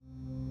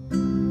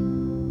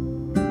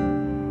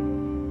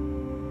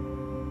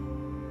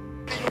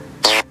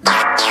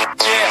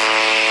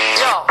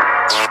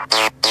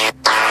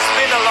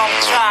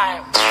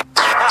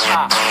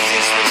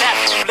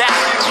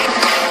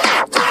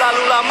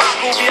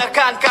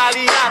biarkan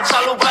kalian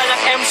selalu banyak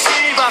MC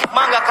bak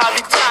mangga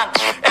kabitan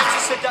MC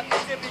sejak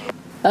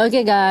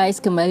Oke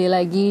guys, kembali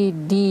lagi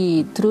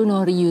di True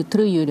Nor You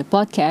True You The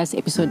Podcast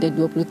episode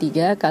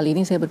 23. Kali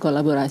ini saya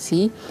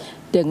berkolaborasi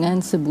dengan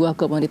sebuah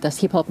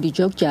komunitas hip hop di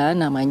Jogja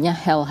namanya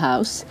Hell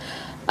House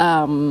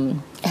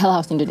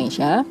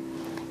Indonesia.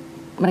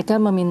 Mereka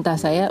meminta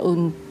saya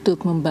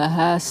untuk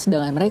membahas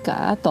dengan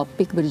mereka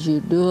topik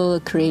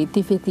berjudul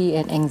Creativity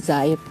and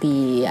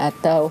Anxiety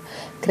atau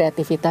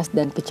kreativitas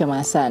dan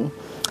kecemasan.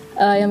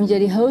 Yang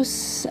menjadi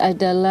host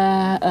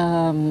adalah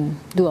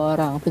dua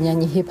orang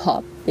penyanyi hip hop,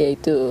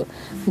 yaitu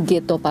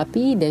Ghetto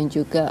Papi dan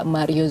juga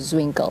Mario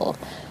Zwinkel.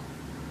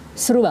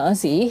 Seru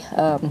banget sih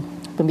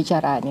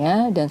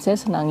pembicaraannya, dan saya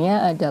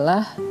senangnya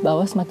adalah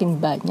bahwa semakin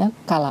banyak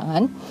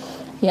kalangan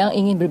yang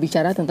ingin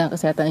berbicara tentang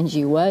kesehatan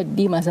jiwa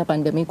di masa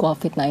pandemi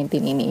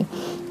COVID-19 ini.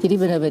 Jadi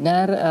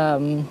benar-benar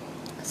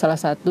salah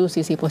satu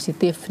sisi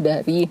positif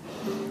dari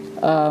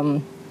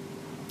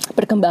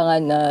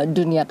perkembangan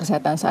dunia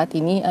kesehatan saat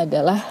ini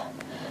adalah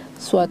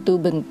suatu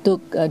bentuk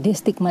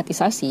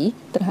destigmatisasi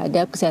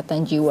terhadap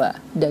kesehatan jiwa,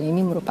 dan ini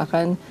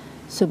merupakan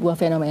sebuah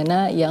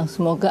fenomena yang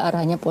semoga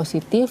arahnya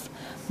positif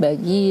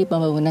bagi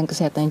pembangunan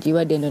kesehatan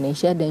jiwa di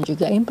Indonesia dan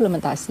juga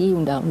implementasi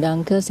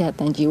undang-undang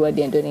kesehatan jiwa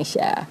di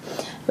Indonesia.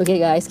 Oke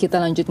guys,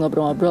 kita lanjut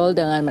ngobrol-ngobrol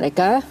dengan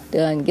mereka,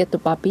 dengan Ghetto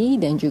Papi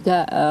dan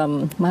juga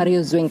Mario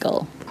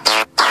Zwinkel.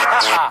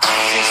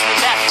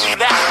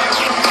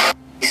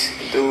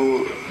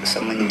 Itu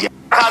semenjak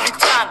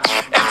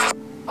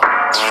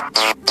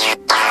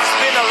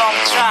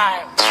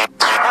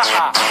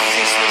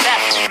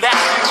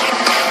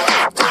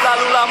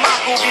terlalu lama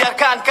ku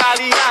biarkan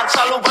kalian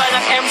selalu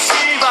banyak MC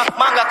bak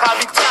mangga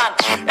kabitan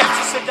MC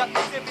sejak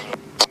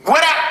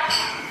What up?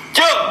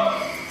 Cuk!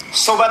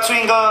 Sobat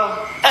Swingle,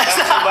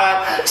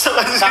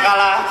 sobat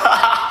Sakala,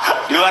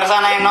 di luar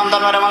sana yang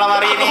nonton pada malam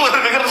hari ini. Baru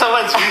denger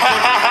Sobat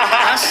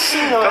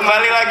Swingle.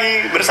 Kembali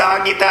lagi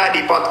bersama kita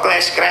di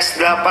Podcast Crash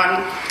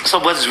 8.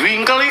 Sobat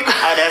Zwinkel itu.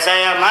 Ada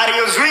saya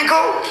Mario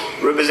Zwinkel,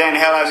 represent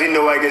Hell House in the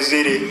Wagon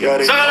City.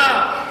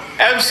 Salah,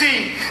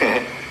 MC.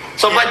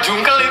 Sobat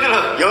Jungkel itu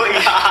loh.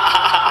 Yoi.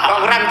 Kok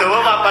keren tuh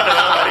apa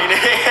dalam hari ini?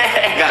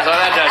 Enggak,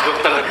 soalnya ada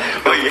dokter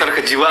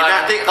kejiwaan.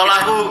 Nanti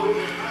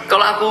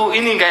kalau aku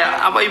ini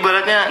kayak apa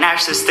ibaratnya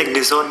Narcissistic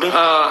disorder.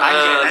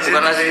 bukan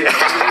nasi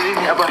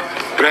ini apa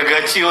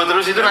bragaccio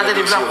terus itu nanti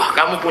dibilang wah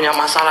kamu punya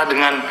masalah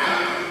dengan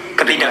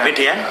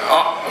Ketidakpedean?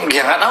 Oh,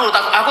 ya nggak tahu.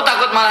 Aku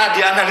takut malah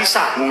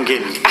dianalisa.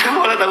 Mungkin. Aku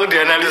malah takut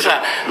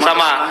dianalisa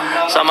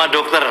sama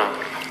dokter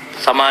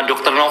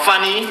Nova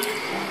nih.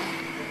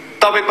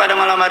 Topik pada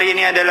malam hari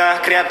ini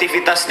adalah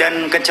kreativitas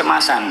dan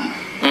kecemasan.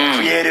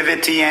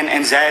 Creativity and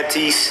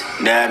anxieties.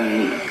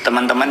 Dan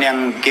teman-teman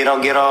yang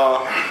kira-kira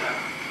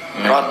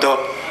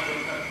rodok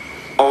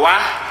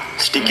owah,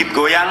 sedikit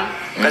goyang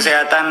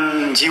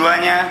kesehatan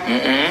jiwanya,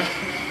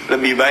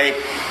 lebih baik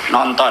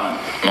nonton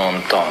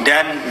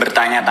dan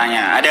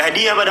bertanya-tanya. Ada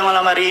hadiah pada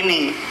malam hari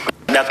ini.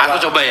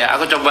 Aku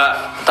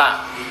coba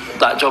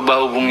tak coba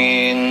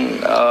hubungin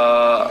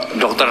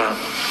dokter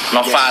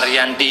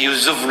Novarianti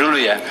Yusuf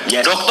dulu ya.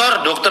 Yes.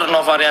 Dokter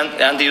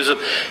Novarianti Yusuf.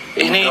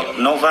 Ini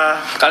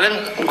Nova.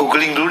 Kalian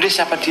googling dulu deh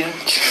siapa dia.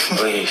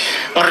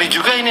 Ngeri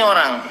juga ini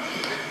orang.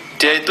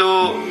 Dia itu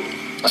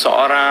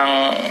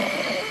seorang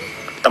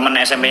Temen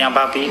SMP-nya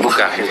Papi.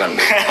 Bukan.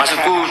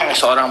 Maksudku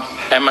seorang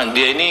emang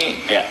dia ini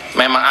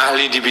memang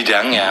ahli di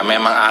bidangnya,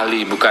 memang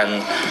ahli bukan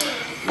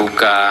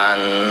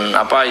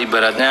apa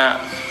ibaratnya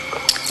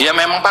ya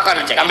memang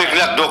pakar. Ambil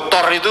gelar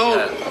doktor itu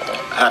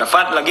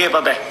Harvard lagi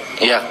apa teh?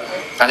 Iya.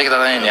 Nanti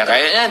kita tanyain ya.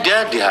 Kayaknya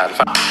dia di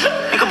Harvard.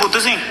 Ini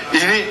keputus nih.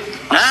 Ini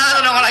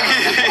nongol lagi.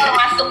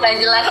 Masuk gak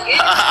jelas ya.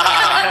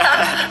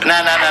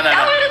 Nah. Kamu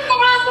harus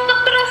masuk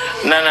terus.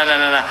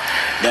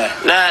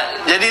 Nah,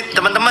 jadi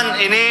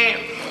teman-teman ini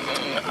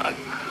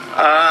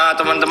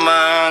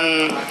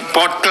teman-teman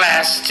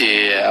podcast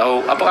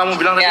apa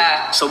kamu bilang tadi?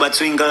 Ya. Sobat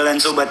Swingle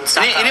dan Sobat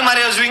Saka. Ini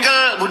Mario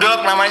Zwinkel,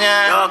 Budok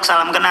namanya. Dok,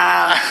 salam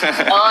kenal.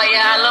 Oh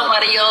ya, halo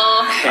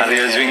Mario.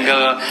 Mario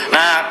Zwinkel.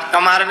 Nah,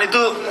 kemarin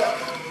itu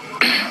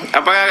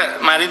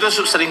Mario itu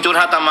sering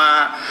curhat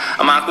sama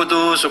aku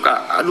tuh,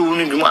 suka aduh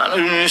ini gimana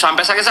ini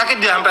sampai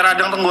sakit dia sampai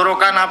radang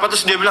tenggorokan apa,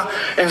 terus dia bilang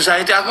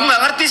anxiety. Aku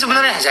nggak ngerti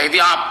sebenarnya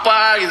anxiety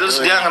apa gitu.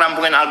 Terus dia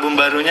ngerampungin album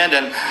barunya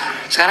dan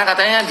sekarang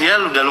katanya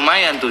dia udah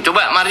lumayan tuh.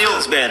 Coba Mario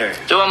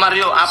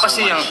apa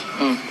sih yang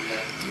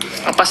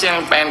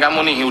pengen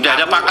kamu nih, udah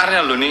ada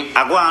pakarnya lo nih.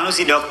 Aku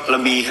sih dok,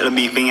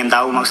 lebih pengen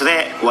tahu,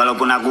 maksudnya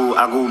walaupun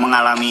aku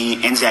mengalami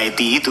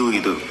anxiety itu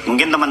gitu,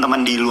 mungkin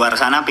teman-teman di luar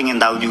sana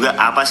pengen tahu juga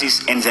apa sih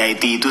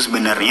anxiety itu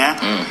sebenarnya,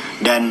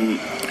 dan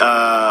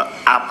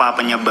apa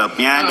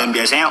penyebabnya, dan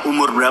biasanya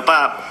umur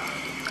berapa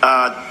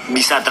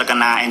bisa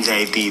terkena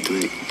anxiety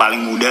itu. Paling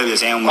muda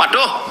biasanya umur.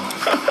 Waduh.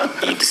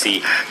 Itu sih.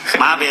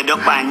 Maaf ya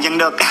dok, panjang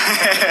dok.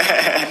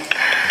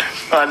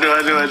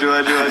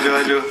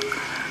 Waduh.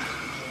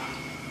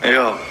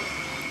 Ayo.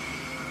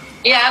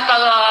 Ya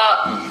kalau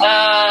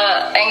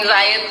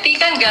anxiety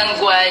kan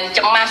gangguan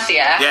cemas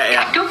ya.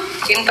 Ya. Aduh,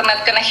 internet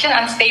connection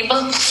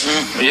unstable.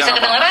 Iya, Bisa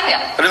kedengeran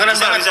nggak? Kedengeran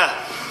Bisa.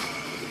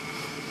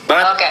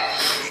 banget. Oke.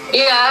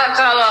 Iya,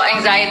 kalau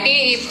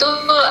anxiety itu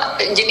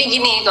jadi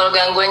gini, kalau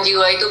gangguan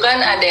jiwa itu kan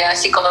ada yang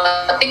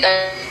psikotik,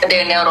 ada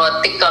yang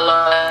neurotik.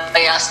 Kalau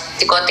yang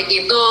psikotik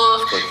itu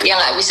yang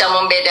nggak bisa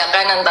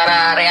membedakan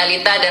antara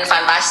realita dan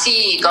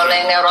fantasi. Kalau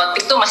yang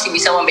neurotik tuh masih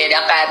bisa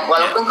membedakan.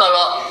 Walaupun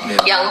kalau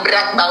yang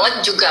berat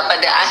banget juga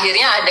pada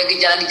akhirnya ada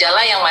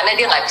gejala-gejala yang mana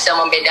dia nggak bisa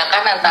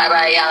membedakan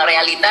antara yang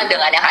realita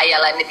dengan yang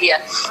hayalannya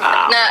dia.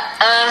 Nah,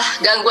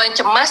 gangguan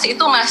cemas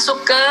itu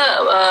masuk ke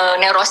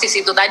neurosis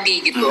itu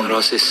tadi gitu.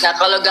 Neurosis. Nah,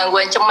 kalau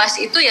gangguan cemas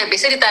itu ya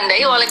biasa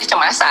ditandai oleh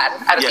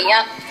kecemasan,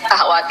 artinya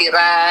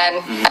kekhawatiran,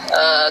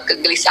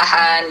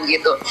 kegelisahan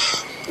gitu.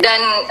 Dan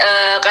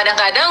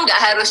kadang-kadang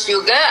nggak harus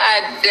juga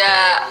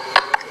ada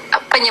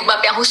penyebab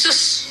yang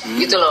khusus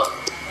gitu loh.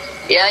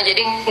 Ya,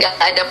 jadi nggak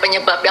ada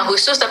penyebab yang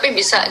khusus, tapi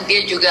bisa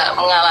dia juga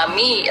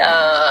mengalami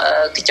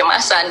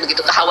kecemasan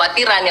begitu,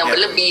 kekhawatiran yang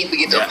berlebih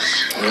begitu.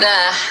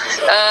 Nah,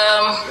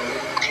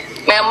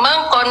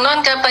 memang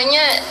konon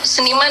katanya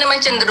seniman memang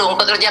cenderung,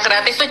 pekerja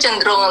kreatif itu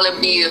cenderung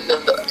lebih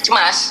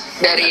cemas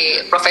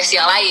dari profesi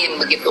yang lain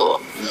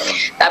begitu.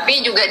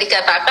 Tapi juga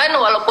dikatakan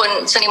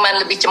walaupun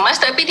seniman lebih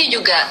cemas, tapi dia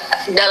juga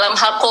dalam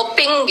hal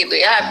coping gitu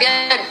ya,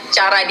 artinya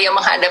cara dia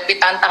menghadapi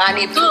tantangan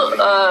itu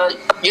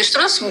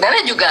justru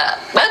sebenarnya juga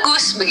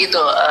bagus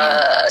begitu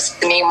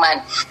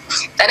seniman.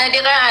 Karena dia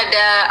kan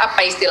ada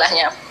apa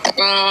istilahnya?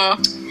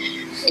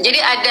 Jadi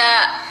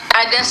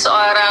ada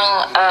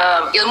seorang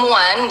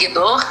ilmuwan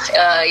gitu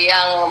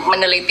yang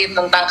meneliti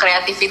tentang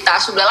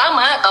kreativitas sudah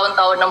lama,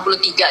 tahun-tahun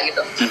 63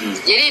 gitu.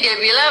 Jadi dia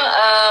bilang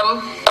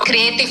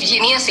creative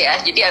genius ya,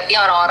 jadi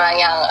artinya orang-orang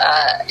yang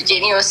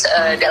genius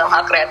dalam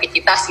hal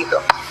kreativitas gitu.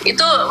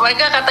 Itu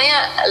mereka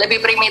katanya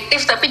lebih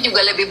primitif tapi juga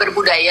lebih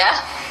berbudaya.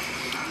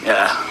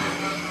 Ya,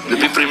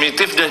 lebih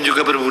primitif dan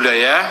juga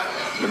berbudaya.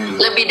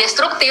 Lebih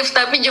destruktif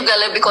tapi juga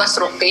lebih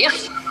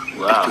konstruktif.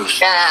 Wow.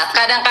 Nah,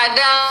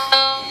 kadang-kadang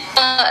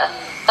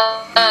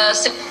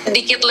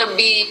sedikit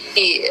lebih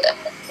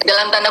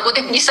dalam tanda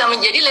kutip bisa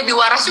menjadi lebih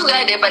waras juga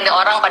daripada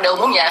orang pada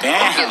umumnya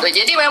gitu.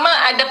 Jadi memang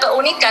ada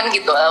keunikan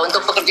gitu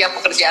untuk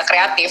pekerja-pekerja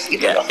kreatif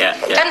gitu loh.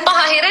 Kan toh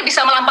akhirnya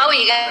bisa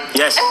melampaui kan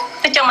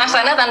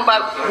kecemasannya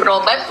tanpa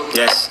berobat.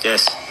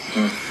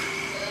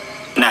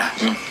 Nah,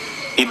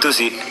 itu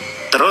sih.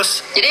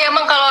 Terus jadi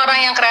emang kalau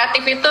orang yang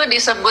kreatif itu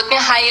disebutnya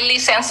highly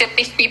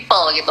sensitive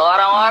people gitu.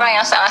 Orang-orang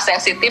yang sangat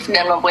sensitif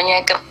dan mempunyai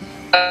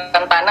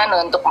kerentanan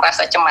untuk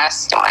merasa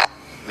cemas.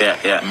 Ya.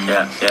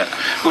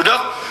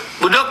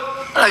 Budok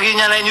lagi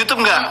nyalain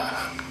YouTube nggak?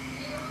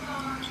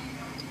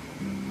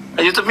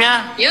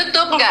 YouTube-nya?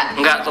 YouTube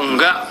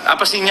enggak.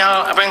 Apa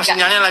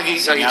sinyalnya lagi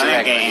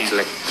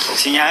jelek?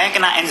 Sinyalnya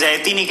kena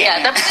anxiety nih kayaknya.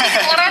 Ya, tapi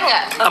kedengeran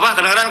nggak? Apa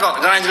kedengeran kok?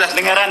 Jangan jelas.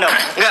 Dengeran dong.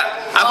 Enggak,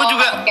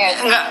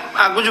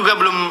 aku juga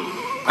belum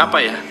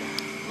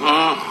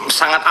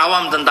sangat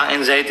awam tentang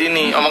anxiety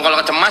ini. Kalau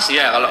kecemas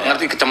ya, kalau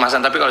ngerti kecemasan,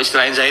 tapi kalau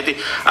istilah anxiety,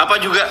 apa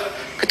juga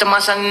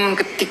kecemasan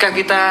ketika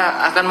kita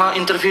akan mau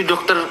interview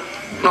dokter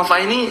Nova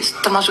ini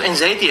termasuk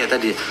anxiety ya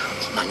tadi?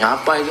 Nanya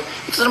apa itu?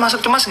 Itu termasuk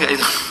cemas nggak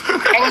itu?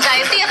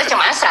 Anxiety ya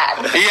kecemasan.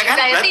 Iya kan?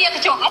 Anxiety ya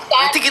kecemasan.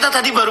 Berarti kita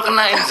tadi baru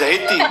kena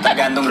anxiety.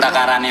 Tergantung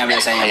takarannya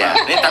biasanya. Ya.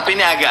 Tapi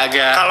ini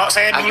agak-agak. Kalau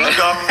saya dulu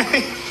dok,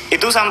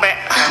 itu sampai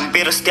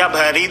hampir setiap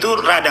hari itu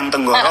radang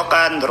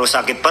tenggorokan, terus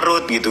sakit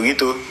perut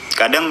gitu-gitu.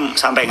 Kadang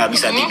sampai nggak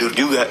bisa tidur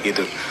juga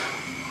gitu.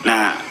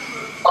 Nah.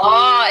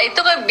 Oh, itu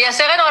kan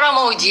biasanya kan orang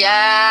mau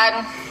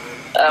ujian.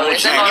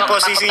 Ini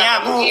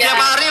posisinya aku tiap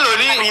hari loh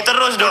ini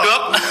terus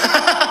dok.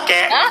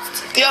 Kayak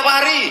tiap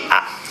hari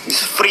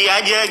free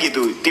aja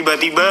gitu.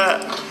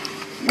 Tiba-tiba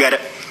gak ada.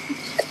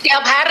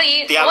 Tiap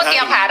hari.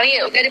 Tiap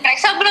hari. Udah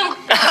diperiksa belum?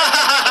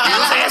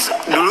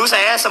 Dulu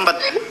saya sempat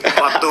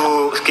waktu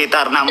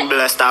sekitar 16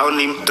 tahun,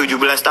 17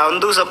 tahun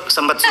tuh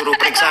sempat suruh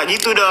periksa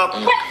gitu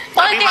dok.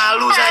 Tapi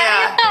malu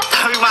saya.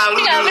 Tapi malu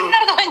dulu.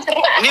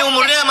 Ini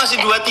umurnya masih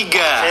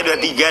 23. Saya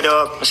 23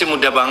 dok. Masih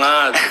muda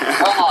banget.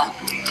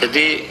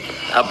 Jadi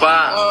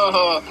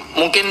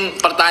mungkin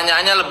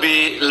pertanyaannya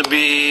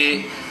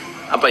lebih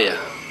apa ya?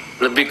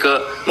 Lebih ke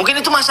mungkin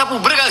itu masa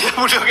puber kali ya,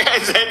 budok kayak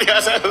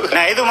saya.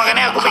 Nah itu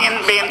makanya aku pengen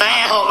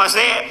tanya,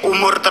 maksudnya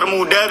umur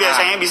termuda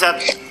biasanya bisa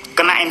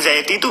kena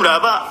anxiety itu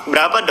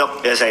berapa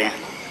dok biasanya?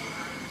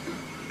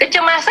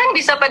 Kecemasan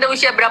bisa pada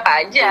usia berapa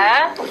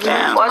aja.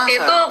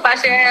 Waktu itu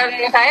pasien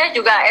saya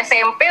juga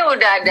SMP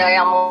udah ada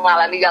yang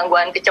mengalami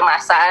gangguan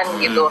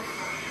kecemasan gitu.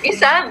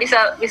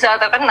 Bisa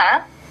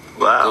terkena.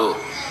 Wow.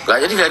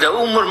 Jadi nggak ada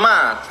umur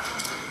mah.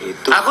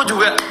 Itu. Aku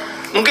juga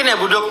mungkin ya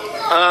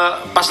budok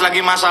pas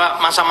lagi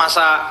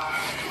masa-masa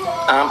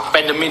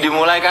pandemi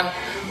dimulai kan,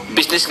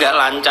 bisnis nggak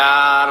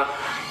lancar,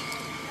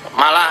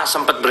 malah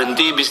sempat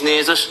berhenti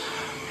bisnis. Terus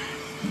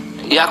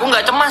ya aku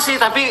nggak cemas sih,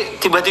 tapi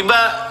tiba-tiba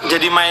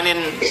jadi mainin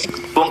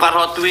bongkar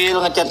Hot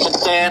Wheel, ngecat.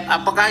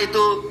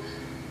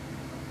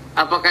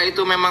 Apakah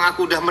itu memang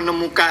aku udah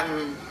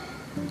menemukan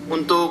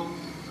untuk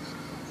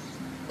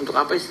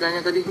apa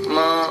istilahnya tadi,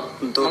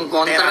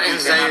 mengcounter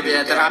anxiety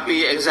ya,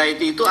 terapi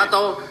anxiety itu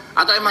atau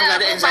emang nggak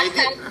ada anxiety?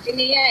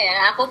 Ini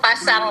ya, aku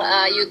pasang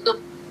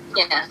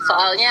YouTube-nya,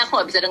 soalnya aku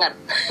nggak bisa dengar.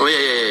 Oh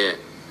iya.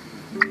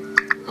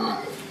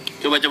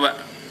 Coba.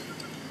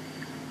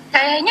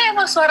 Kayaknya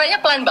emang suaranya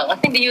pelan banget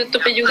nih di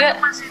YouTube-nya juga.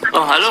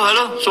 Oh,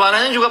 halo.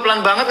 Suaranya juga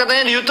pelan banget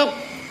katanya di YouTube.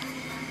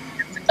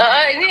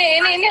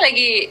 Ini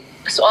lagi.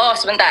 Oh,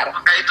 sebentar.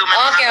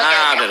 Oke.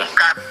 Udah.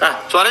 Nah,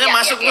 suaranya Ya,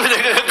 masuk ya.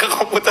 ke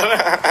komputer.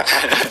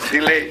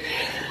 Delay.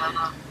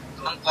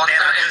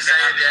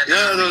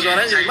 Ya, tuh,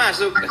 suaranya jadi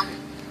masuk.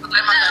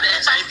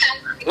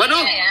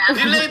 Waduh,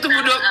 delay itu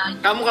Budok.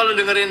 Kamu kalau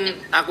dengerin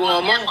aku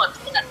ngomong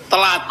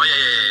telat. Oh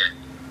iya.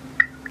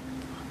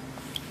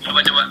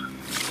 Coba.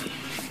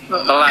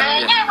 Telat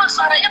Kayaknya ya. emang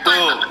suaranya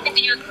pelan Tuh. banget nih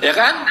di YouTube. Ya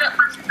kan?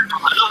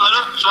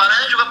 Halo.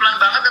 Suaranya juga pelan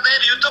banget katanya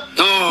di YouTube.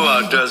 Tuh,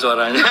 ada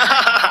suaranya.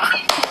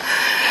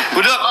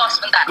 Budok. Oh,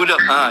 sebentar. Budok.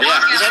 Ya,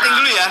 disetting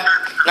dulu ya.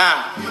 Nah,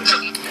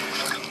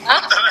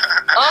 Hah?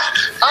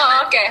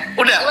 Oke.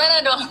 Udah. Gimana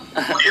dong?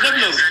 udah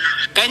belum?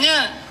 Kayaknya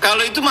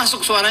kalau itu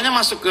suaranya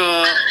masuk ke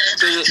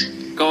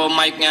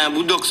mic-nya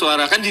Budok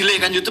suara. Kan delay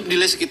kan YouTube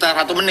delay sekitar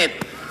 1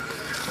 menit.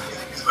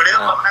 Udah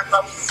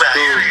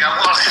bahaya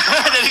kamu.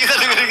 Jadi kita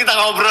dengerin kita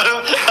ngobrol.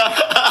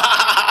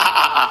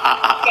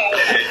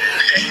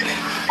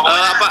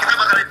 Apa?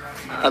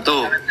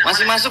 Tuh,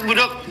 masih masuk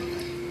Budok.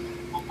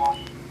 Ngomong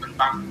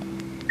tentang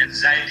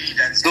anxiety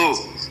dan Tuh,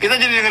 kita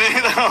jadi dengerin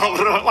kita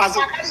ngobrol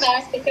masuk. Kita kan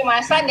bahas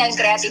kecemasan dan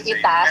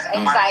kreativitas,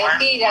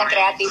 anxiety dan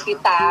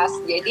kreativitas.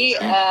 Jadi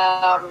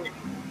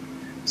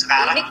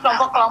sekarang ini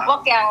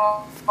kelompok-kelompok yang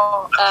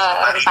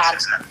rentan.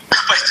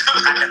 apa itu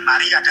ada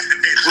mari ada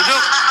gede.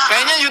 Budok,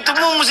 kayaknya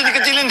YouTube-mu mesti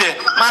dikecilin deh.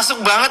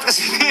 Masuk banget ke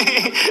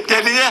sini.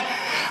 Jadinya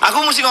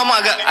aku mesti ngomong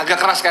agak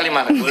keras kali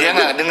Mak. Dia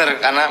nggak denger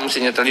karena mesti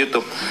nyetel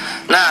YouTube.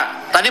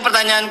 Nah, tadi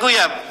pertanyaanku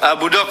ya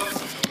Budok,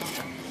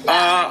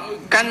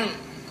 kan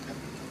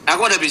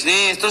aku ada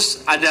bisnis,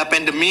 terus ada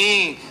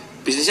pandemi,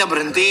 bisnisnya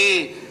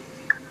berhenti.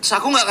 Terus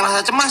aku nggak kerasa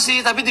cemas sih,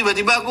 tapi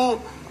tiba-tiba aku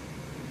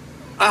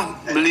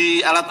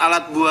beli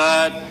alat-alat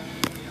buat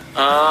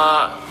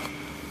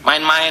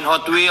main-main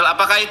Hot Wheel.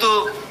 Apakah itu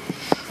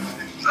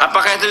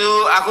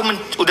aku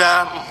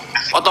udah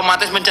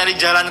otomatis mencari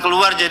jalan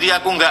keluar,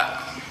 jadi aku nggak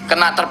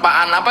kena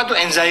terpaan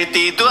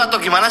anxiety itu atau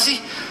gimana sih?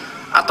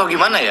 Atau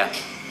gimana ya?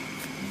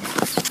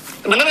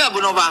 Dengar nggak Bu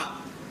Nova?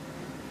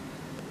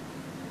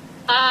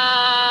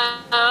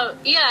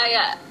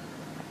 Iya.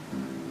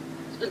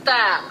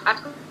 Bentar,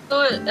 aku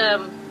tuh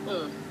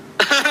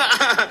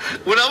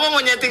Bu Nova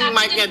mau nyeting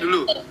mic-nya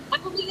dulu.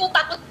 Aku bingung,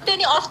 takutnya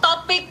ini off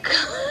topic.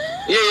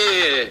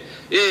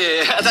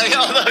 Iya. Tapi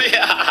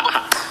ya.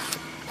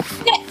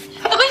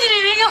 Aku jadi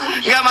bingung.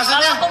 Nggak,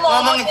 maksudnya Kalau aku mau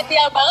ngomongin- ngomong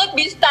detail banget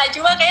bisa,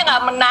 cuma kayak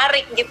nggak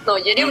menarik gitu.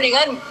 Jadi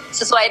mendingan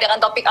sesuai dengan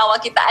topik awal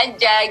kita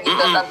aja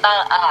gitu, tentang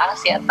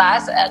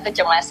ansietas,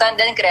 kecemasan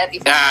dan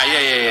kreativitas. Ya,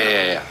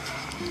 iya.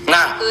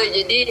 Nah, Tuh,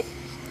 jadi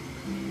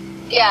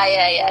ya.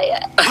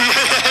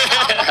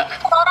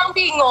 Orang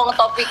bingung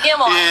topiknya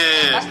mau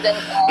Iya. ansietas dan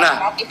Nah,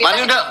 kreativitas. Mani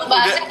udah- Itu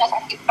bahasnya nggak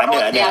sakit perut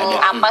Ada. yang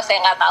apa saya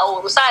nggak tahu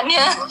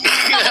urusannya.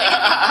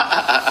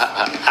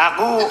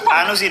 Aku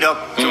sih Dok,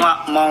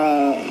 cuma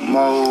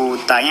mau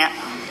tanya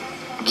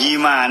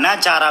gimana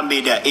cara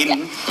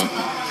bedain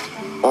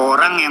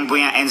orang yang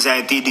punya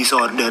anxiety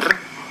disorder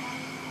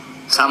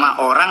sama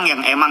orang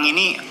yang emang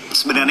ini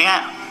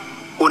sebenarnya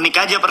unik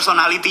aja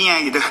personalitinya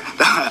gitu.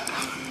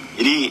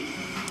 Jadi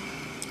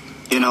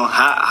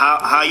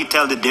how you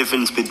tell the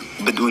difference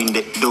between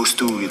those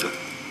two gitu.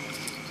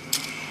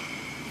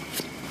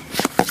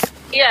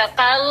 Iya,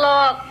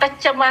 kalau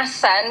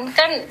kecemasan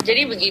kan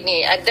jadi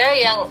begini, ada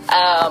yang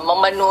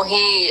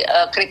memenuhi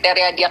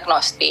kriteria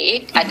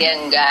diagnostik, ada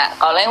yang enggak.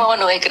 Kalau yang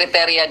memenuhi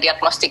kriteria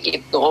diagnostik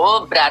itu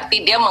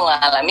berarti dia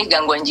mengalami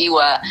gangguan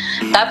jiwa.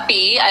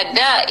 Tapi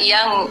ada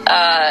yang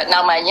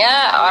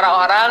namanya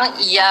orang-orang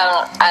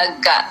yang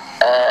agak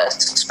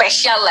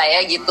spesial lah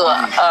ya gitu,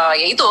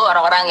 yaitu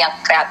orang-orang yang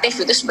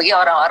kreatif itu sebagai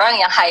orang-orang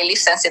yang highly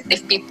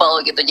sensitive people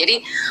gitu.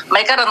 Jadi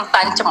mereka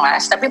rentan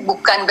cemas, tapi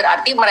bukan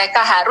berarti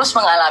mereka harus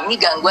mengalami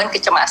gangguan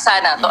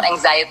kecemasan atau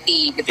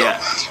anxiety gitu. Yeah.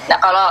 Nah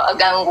kalau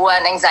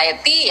gangguan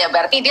anxiety ya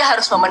berarti dia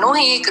harus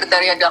memenuhi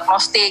kriteria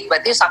diagnostik,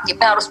 berarti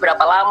sakitnya harus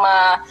berapa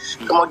lama,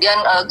 kemudian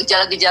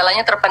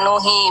gejala-gejalanya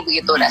terpenuhi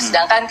begitu. Nah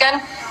sedangkan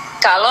kan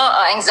kalau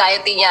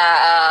anxiety-nya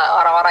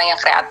orang-orang yang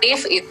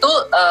kreatif itu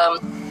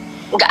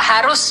nggak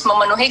harus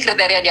memenuhi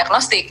kriteria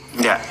diagnostik.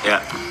 Ya.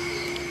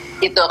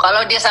 Gitu.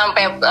 Kalau dia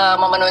sampai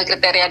memenuhi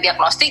kriteria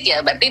diagnostik ya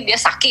berarti dia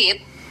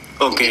sakit.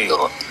 Oke. Gitu.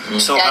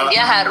 So, Dan kalau-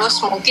 dia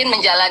harus mungkin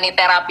menjalani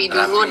terapi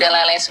dulu dan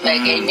lain-lain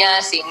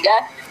sebagainya sehingga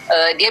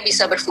dia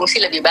bisa berfungsi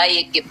lebih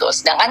baik gitu.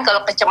 Sedangkan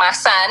kalau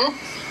kecemasan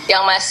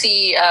yang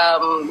masih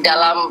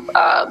dalam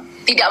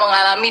tidak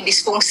mengalami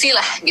disfungsi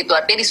lah gitu,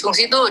 artinya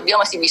disfungsi itu dia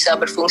masih bisa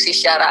berfungsi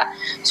secara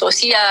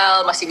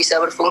sosial, masih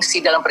bisa berfungsi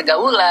dalam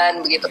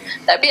pergaulan begitu.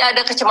 Tapi ada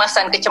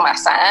kecemasan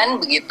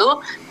begitu,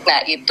 nah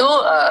itu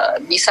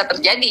bisa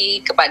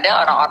terjadi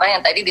kepada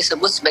orang-orang yang tadi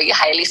disebut sebagai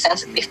highly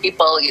sensitive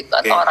people gitu,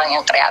 atau Oke. orang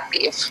yang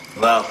kreatif.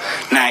 Wow.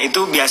 Nah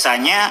itu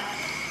biasanya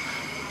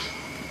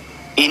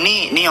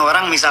ini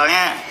orang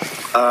misalnya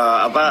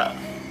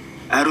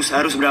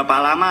harus berapa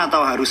lama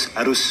atau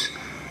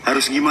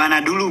harus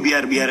gimana dulu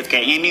biar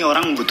kayaknya ini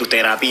orang butuh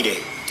terapi deh.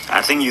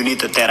 I think you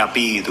need a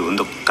therapy gitu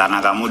untuk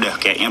karena kamu udah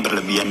kayaknya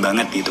berlebihan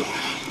banget gitu.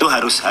 Itu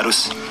harus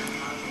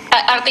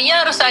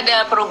Artinya harus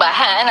ada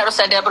perubahan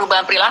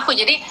perilaku.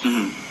 Jadi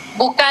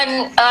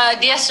bukan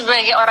dia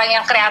sebagai orang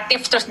yang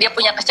kreatif terus dia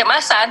punya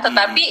kecemasan,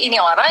 tetapi ini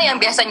orang yang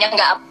biasanya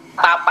nggak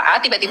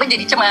apa-apa tiba-tiba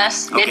jadi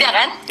cemas. Beda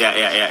kan?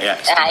 Ya.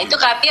 Nah itu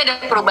artinya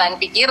ada perubahan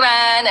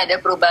pikiran, ada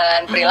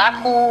perubahan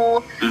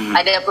perilaku,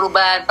 ada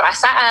perubahan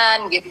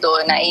perasaan gitu.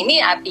 Nah ini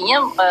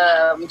artinya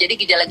menjadi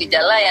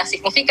gejala-gejala yang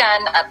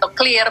signifikan atau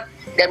clear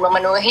dan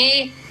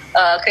memenuhi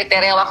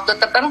kriteria waktu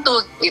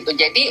tertentu gitu.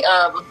 Jadi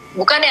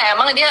bukan ya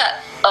emang dia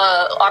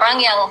orang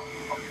yang,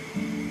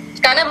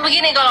 karena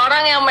begini, kalau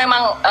orang yang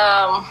memang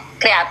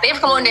kreatif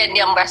kemudian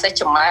dia merasa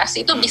cemas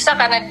itu bisa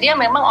karena dia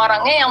memang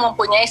orangnya yang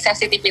mempunyai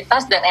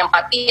sensitivitas dan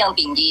empati yang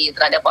tinggi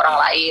terhadap orang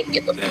lain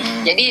gitu.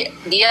 Jadi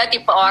dia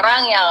tipe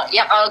orang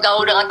yang kalau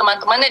gaul dengan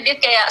teman-temannya dia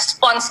kayak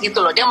spons gitu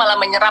loh, dia malah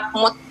menyerap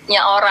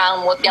moodnya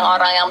orang, mood yang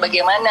orang yang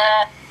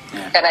bagaimana,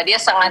 karena dia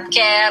sangat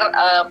care,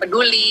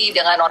 peduli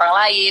dengan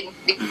orang lain.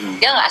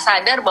 Dia nggak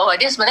sadar bahwa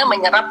dia sebenarnya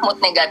menyerap mood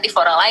negatif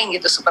orang lain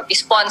gitu,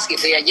 seperti spons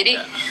gitu ya. Jadi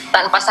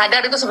tanpa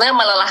sadar itu sebenarnya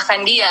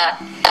melelahkan dia.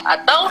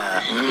 Atau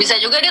bisa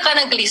juga dia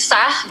karena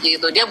gelisah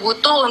gitu, dia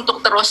butuh untuk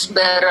terus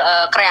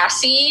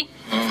berkreasi,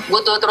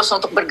 butuh terus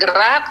untuk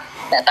bergerak.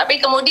 Nah, tapi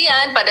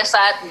kemudian pada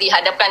saat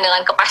dihadapkan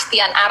dengan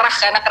kepastian arah,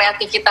 karena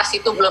kreativitas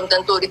itu belum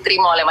tentu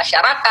diterima oleh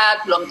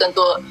masyarakat, belum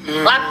tentu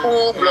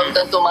laku, belum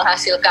tentu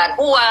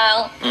menghasilkan uang,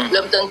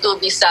 belum tentu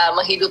bisa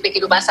menghidupi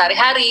kehidupan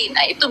sehari-hari.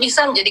 Nah, itu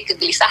bisa menjadi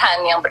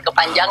kegelisahan yang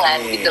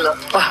berkepanjangan gitu loh.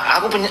 Wah,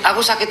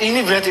 aku sakit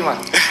ini berarti, Mak.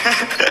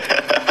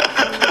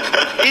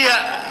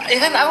 Iya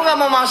kan aku nggak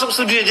mau masuk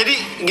studio. Jadi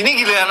gini,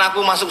 giliran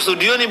aku masuk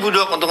studio nih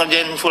Budok untuk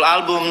ngerjain full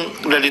album,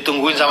 udah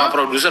ditungguin sama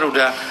produser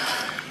udah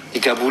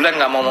 3 bulan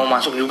nggak mau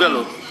masuk juga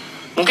loh.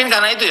 Mungkin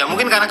karena itu ya,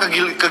 mungkin karena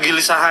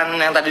kegelisahan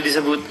yang tadi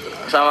disebut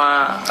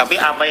sama. Tapi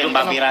apa yang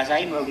Papi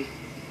rasain, Papi?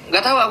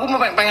 Nggak tahu, aku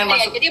pengen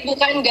masuk. Jadi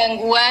bukan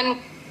gangguan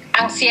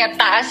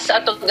ansietas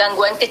atau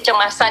gangguan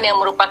kecemasan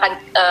yang merupakan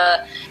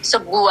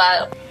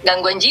sebuah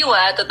gangguan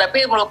jiwa,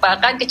 tetapi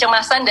merupakan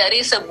kecemasan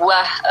dari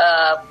sebuah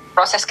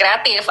proses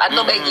kreatif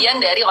atau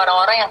bagian dari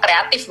orang-orang yang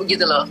kreatif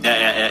begitu loh.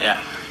 Ya.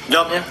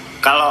 Dok,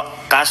 kalau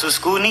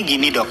kasusku nih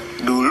gini Dok,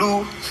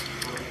 dulu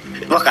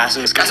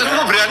kasus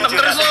mau berantem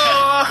terus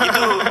loh.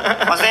 Itu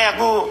maksudnya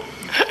aku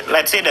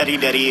let's say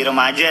dari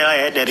remaja lah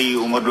ya, dari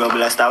umur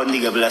 12 tahun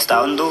 13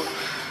 tahun tuh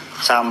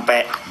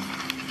sampai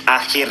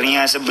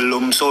akhirnya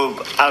sebelum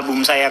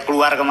album saya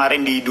keluar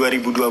kemarin di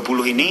 2020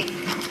 ini,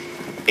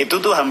 itu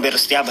tuh hampir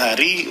setiap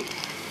hari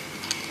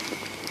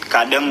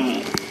kadang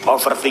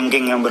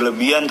overthinking yang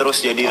berlebihan, terus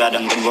jadi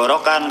radang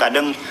tenggorokan,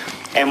 kadang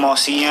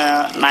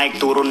emosinya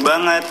naik turun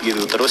banget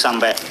gitu, terus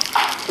sampai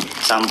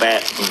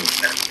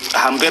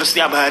hampir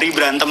setiap hari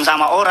berantem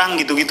sama orang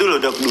gitu-gitu loh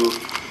Dok dulu.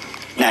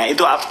 Nah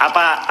itu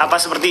apa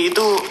seperti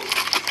itu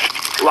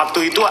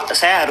waktu itu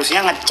saya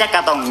harusnya ngecek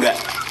atau enggak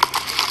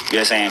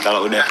biasanya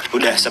kalau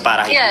udah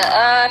separah itu?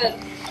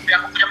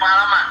 Yang punya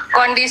pengalaman.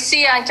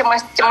 Kondisi yang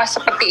cemas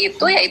seperti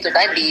itu ya itu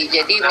tadi.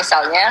 Jadi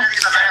misalnya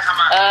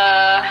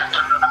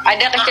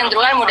ada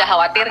kecenderungan mudah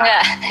khawatir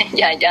nggak?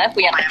 Jangan-jangan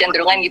punya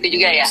kecenderungan gitu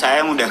juga ya?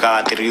 Saya mudah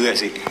khawatir juga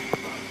sih.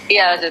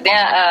 Iya, maksudnya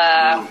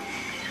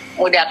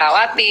mudah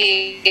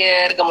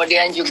khawatir,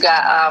 kemudian juga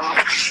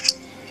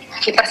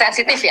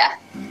hipersensitif ya.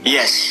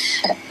 Yes.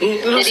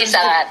 Jadi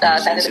sangat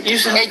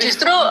sensitif. Ya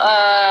justru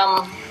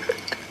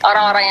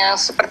orang-orang yang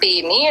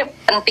seperti ini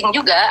penting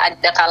juga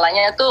ada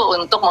kalanya tuh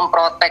untuk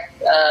memprotek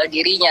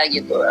dirinya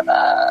gitu.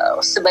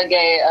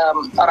 Sebagai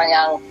orang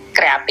yang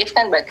kreatif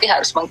kan berarti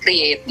harus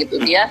meng-create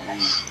gitu. Dia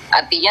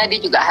artinya dia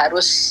juga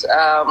harus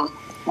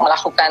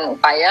melakukan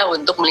upaya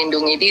untuk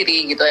melindungi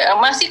diri gitu ya.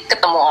 Masih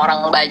ketemu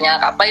orang banyak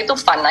apa itu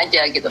fun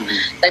aja gitu.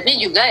 Tapi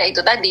juga ya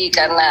itu tadi,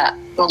 karena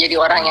menjadi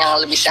orang yang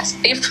lebih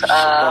sensitif,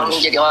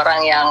 menjadi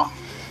orang yang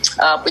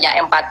punya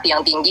empati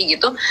yang tinggi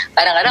gitu,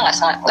 kadang-kadang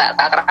nggak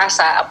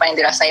terasa apa yang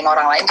dirasain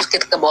orang lain terus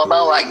kita ke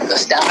bawah-bawah gitu.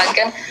 Sedangkan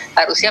kan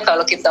harusnya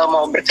kalau kita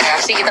mau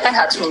berkreasi kita kan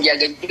harus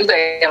menjaga juga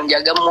ya,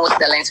 menjaga mood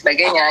dan lain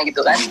sebagainya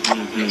gitu kan.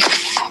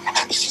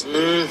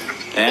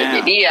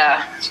 Jadi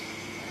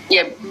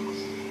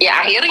ya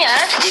akhirnya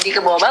jadi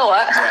ke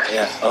bawah-bawah.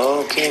 Ya,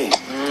 oke.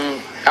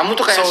 Kamu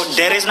tuh kayak So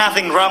there is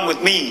nothing wrong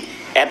with me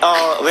at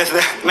all with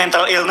the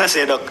mental illness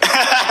ya Dok.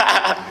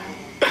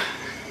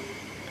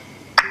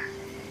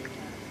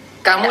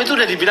 kamu itu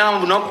udah dibilang sama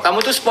Bu Nop, kamu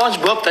tuh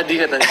SpongeBob tadi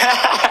katanya.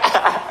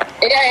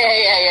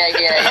 Iya.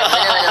 Benar.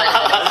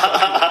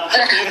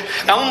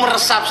 Kamu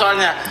meresap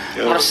soalnya.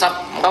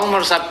 Kamu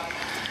meresap.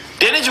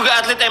 Dia ini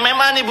juga atlet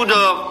MMA nih Bu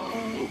Dok.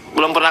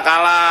 Belum pernah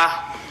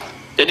kalah.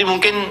 Jadi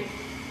mungkin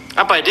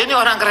apa ya, dia ini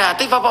orang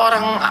kreatif apa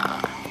orang,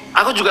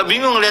 aku juga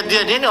bingung lihat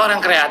dia ini orang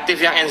kreatif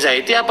yang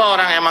anxiety apa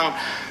orang emang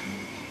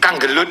Kang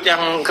Gelut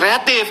yang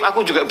kreatif,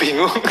 aku juga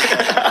bingung.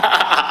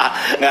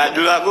 Nggak,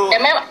 dulu aku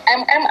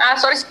MMA,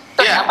 sorry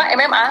Yeah. apa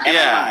MMA?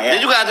 Iya, ya. dia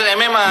juga atlet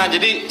MMA,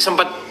 jadi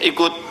sempat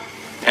ikut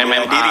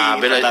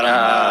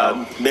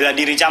bela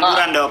diri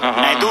campuran dok.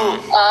 Nah itu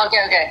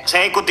Oke.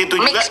 saya ikut itu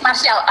juga. Mixed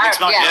martial art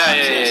ya.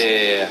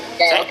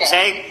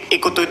 Saya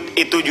ikut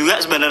itu juga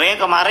sebenarnya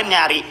kemarin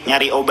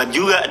nyari obat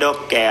juga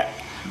dok,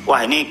 kayak wah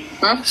ini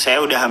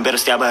saya udah hampir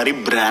setiap hari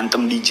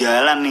berantem di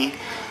jalan nih,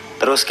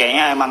 terus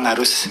kayaknya emang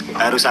harus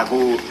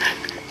aku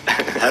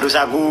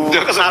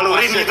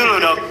salurin gitu loh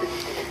dok,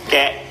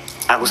 kayak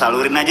aku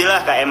salurin aja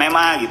lah ke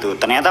MMA gitu.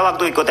 Ternyata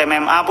waktu ikut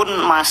MMA pun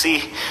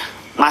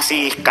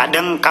masih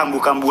kadang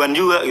kambuh-kambuhan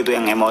juga gitu,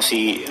 yang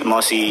emosi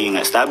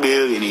nggak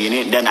stabil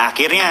gini dan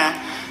akhirnya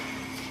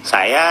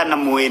saya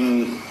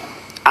nemuin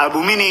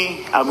album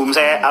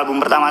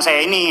pertama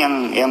saya ini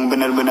yang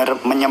benar-benar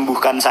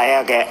menyembuhkan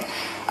saya, kayak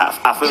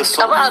I feel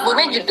so. Apa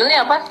albumnya,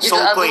 judulnya apa?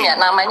 Judul albumnya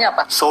namanya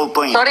apa? Soul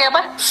Point. Sorry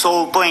apa?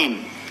 Soul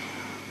Point.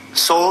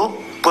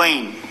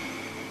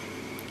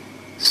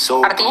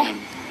 Artinya?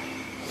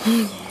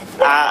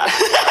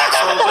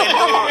 Soul Point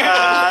itu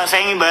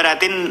saya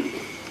ngibaratin,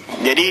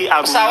 jadi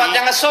album pesawat ini,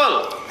 yang ngesul.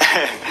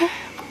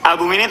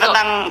 album ini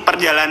tentang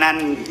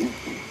perjalanan,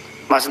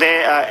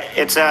 maksudnya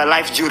it's a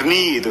life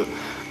journey gitu.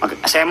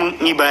 Saya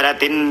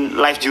ngibaratin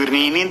life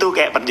journey ini tuh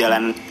kayak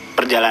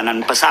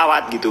perjalanan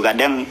pesawat gitu,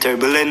 kadang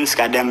turbulence,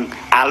 kadang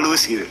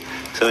halus gitu.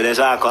 So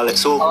that's why I call it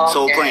soul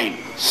point.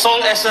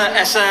 Soul as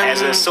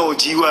a soul,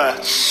 jiwa.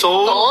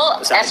 Soul,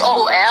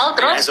 S-O-U-L,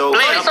 terus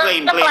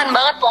plane. pelan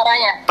banget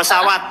suaranya.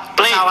 Pesawat.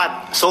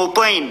 Soul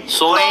plane.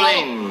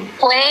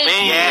 Plane.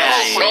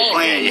 Yes,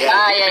 plane.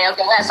 Ya,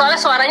 oke. Nggak, soalnya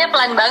suaranya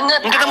pelan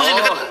banget.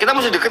 Kita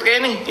mesti deket kayak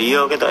ini.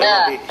 Iya, kita.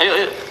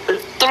 Ayo.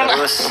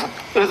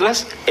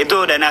 Terus.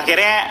 Itu dan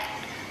akhirnya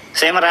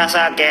saya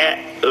merasa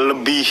kayak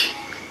lebih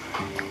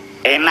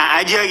enak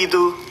aja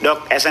gitu,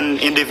 dok, as an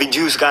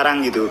individu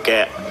sekarang gitu,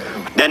 kayak.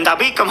 Dan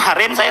tapi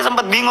kemarin saya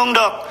sempat bingung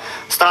dok,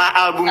 setelah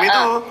album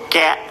itu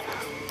kayak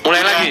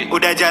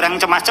udah jarang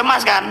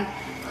cemas-cemas kan.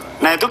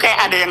 Nah itu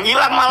kayak ada yang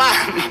hilang malah,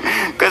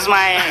 cause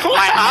my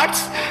art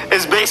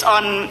is based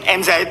on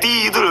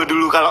anxiety gitu loh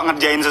dulu kalau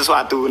ngerjain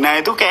sesuatu. Nah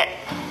itu kayak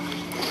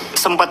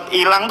sempat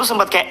hilang tuh,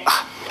 sempat kayak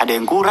ada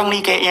yang kurang nih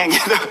kayaknya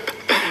gitu.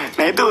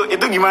 Nah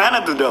itu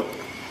gimana tuh dok?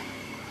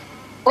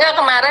 Nggak,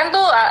 kemarin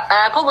tuh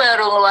aku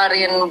baru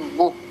ngeluarin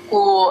buku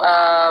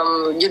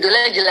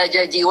judulnya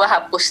Jelajah Jiwa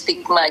Hapus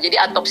Stigma. Jadi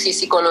autopsi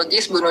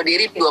psikologis bunuh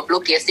diri 20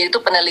 case. Jadi itu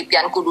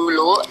penelitianku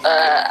dulu,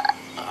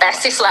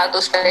 tesis lah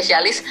atau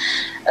spesialis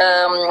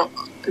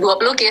 20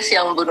 case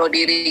yang bunuh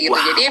diri gitu.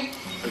 Wow. Jadi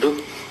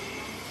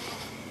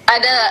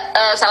ada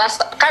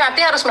kan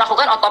artinya harus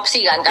melakukan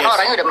otopsi kan, karena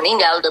orangnya udah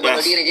meninggal, udah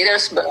bunuh diri. Jadi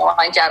harus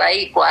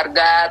mewawancarai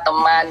keluarga,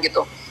 teman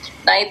gitu.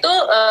 Nah itu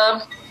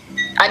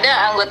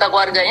ada anggota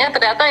keluarganya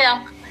ternyata yang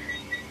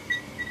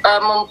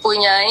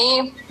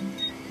mempunyai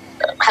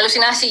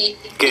halusinasi,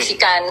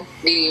 bisikan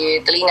di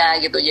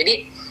telinga gitu.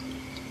 Jadi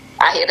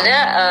akhirnya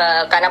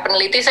karena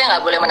peneliti saya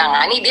nggak boleh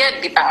menangani, dia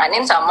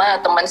ditanganin sama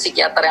teman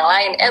psikiater yang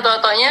lain.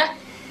 Tau-taunya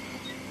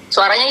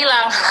suaranya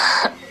hilang.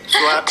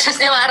 Terus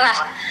dia marah.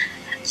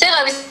 Saya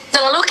nggak bisa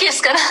ngelukis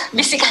karena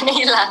bisikannya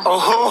hilang.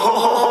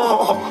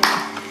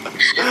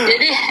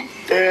 Jadi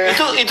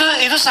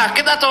itu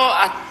sakit atau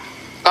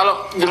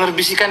kalau dengar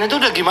bisikan itu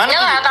udah gimana?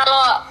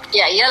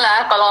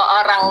 Iyalah kalau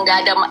orang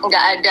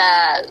nggak ada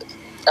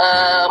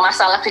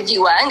masalah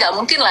kejiwaan, nggak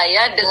mungkin lah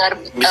ya dengar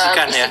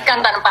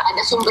bisikan tanpa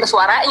ada sumber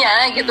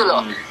suaranya gitu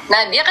loh.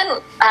 Nah dia kan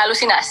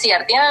halusinasi,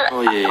 artinya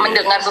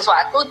mendengar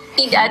sesuatu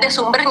tidak ada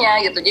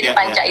sumbernya gitu. Jadi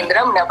panca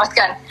indera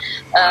mendapatkan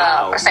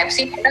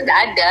persepsi karena nggak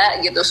ada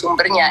gitu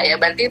sumbernya ya.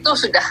 Berarti itu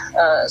sudah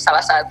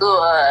salah satu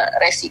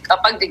resiko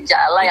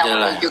gejala yang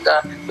menuju ke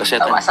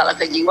masalah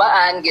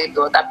kejiwaan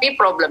gitu. Tapi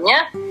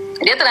problemnya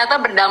dia ternyata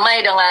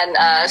berdamai dengan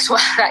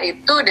suara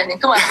itu, dan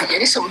itu masih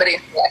jadi sumber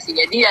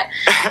inspirasinya dia.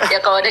 Ya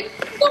kalau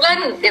itu kan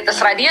ya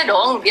terserah dia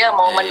dong, dia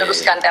mau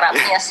meneruskan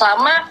terapinya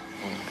selama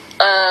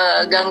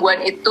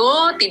gangguan itu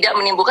tidak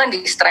menimbulkan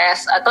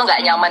distres atau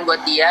nggak nyaman buat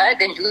dia,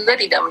 dan juga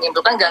tidak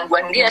menimbulkan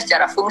gangguan dia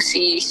secara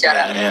fungsi,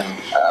 secara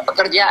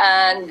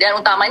pekerjaan,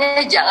 dan utamanya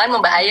jangan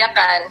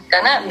membahayakan,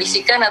 karena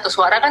bisikan atau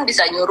suara kan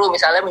bisa nyuruh,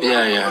 misalnya menyuruh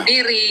bunuh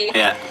diri,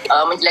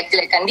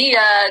 menjelek-jelekan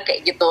dia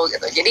kayak gitu.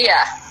 Jadi ya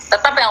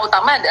tetap yang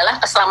utama adalah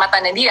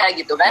keselamatannya dia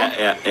gitu kan.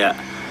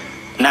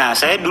 Nah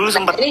saya dulu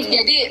sempat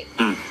jadi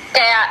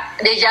kayak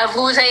deja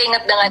vu, saya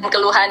ingat dengan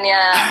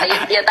keluhannya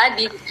dia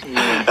tadi.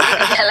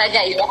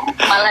 Gejalanya hilang,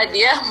 malah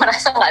dia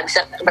merasa nggak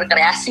bisa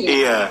berkreasi.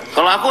 Iya.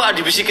 Kalau aku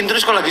dibisikin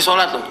terus kalau lagi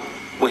sholat tuh.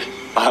 Wih,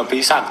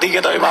 Papi sakti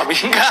gitu ya Papi.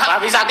 Enggak,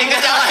 Papi sakti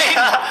enggak nyalain.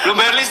 Belum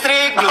bayar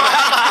listrik, belum.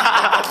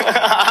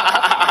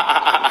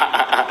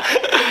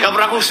 Gak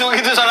pernah khusyuk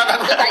gitu sholat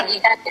aku. Itu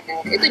tagihan gitu.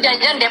 Itu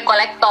jangan debt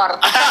collector.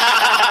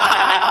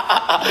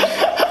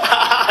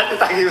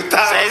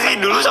 Saya sih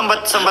dulu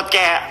sempat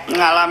kayak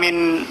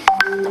ngalamin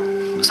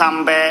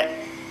sampai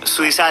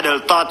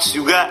suicidal thoughts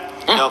juga,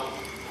 dok.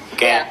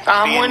 Kayak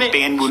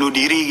pengen bunuh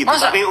diri gitu.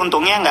 Masa? Tapi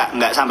untungnya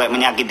nggak sampai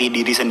menyakiti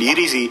diri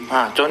sendiri sih.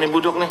 Nah, Coni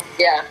budok nih.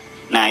 Ya.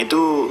 Nah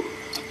itu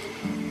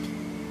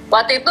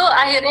Waktu itu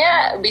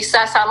akhirnya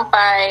bisa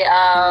sampai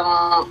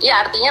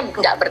ya artinya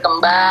nggak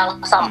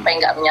berkembang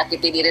sampai nggak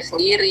menyakiti diri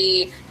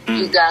sendiri,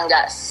 juga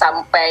nggak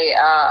sampai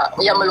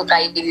ya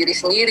melukai diri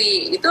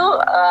sendiri. Itu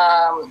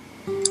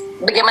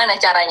bagaimana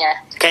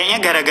caranya? Kayaknya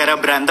gara-gara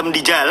berantem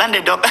di jalan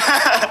deh, Dok.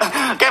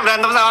 Kayak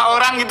berantem sama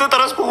orang gitu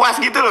terus puas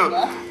gitu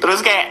loh. Terus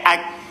kayak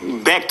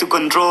back to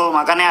control,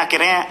 makanya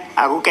akhirnya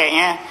aku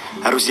kayaknya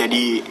harus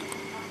jadi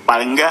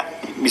paling enggak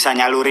bisa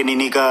nyalurin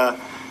ini ke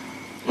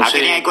musik.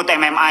 Akhirnya ikut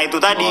MMA itu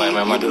tadi.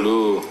 MMA gitu.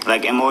 dulu.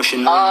 Like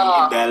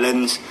emotional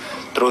balance,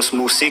 terus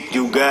musik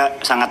juga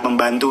sangat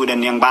membantu, dan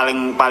yang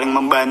paling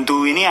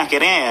membantu ini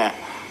akhirnya ya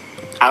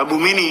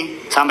album ini.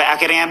 Sampai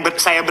akhirnya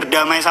saya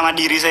berdamai sama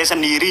diri saya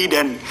sendiri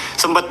dan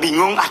sempat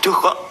bingung, aduh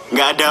kok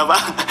nggak ada apa,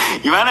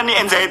 gimana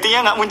nih anxiety-nya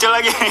nggak muncul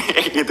lagi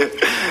gitu.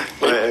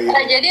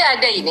 Nah, jadi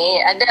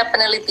ada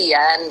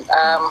penelitian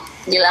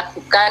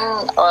dilakukan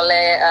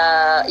oleh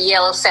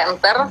Yale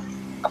Center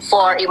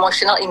for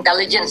Emotional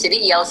Intelligence.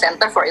 Jadi Yale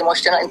Center for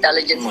Emotional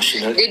Intelligence.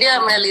 Jadi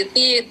dia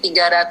meneliti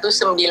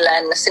 309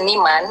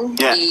 seniman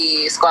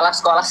di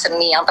sekolah-sekolah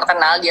seni yang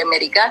terkenal di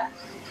Amerika.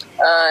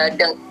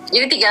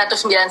 Jadi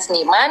 309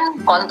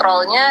 seniman,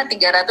 kontrolnya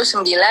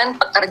 309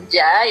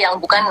 pekerja yang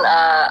bukan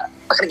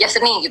pekerja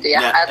seni gitu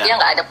ya.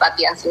 Artinya nggak ada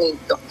pelatihan seni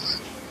gitu.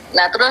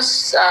 Nah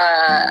terus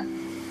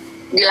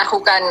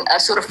dilakukan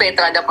survei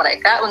terhadap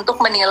mereka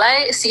untuk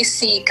menilai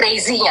sisi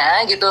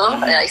crazy-nya gitu,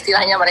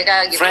 istilahnya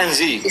mereka gitu.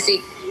 Frenzy.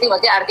 Ini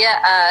maksudnya artinya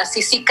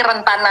sisi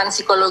kerentanan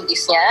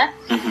psikologisnya,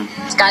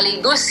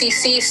 sekaligus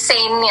sisi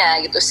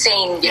sane-nya gitu,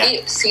 sane.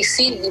 Jadi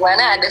sisi di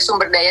mana ada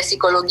sumber daya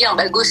psikologi yang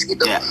bagus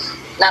gitu.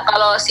 Nah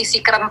kalau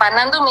sisi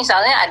kerentanan tuh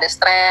misalnya ada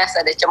stres,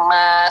 ada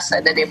cemas,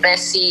 ada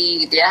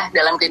depresi gitu ya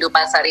dalam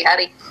kehidupan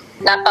sehari-hari.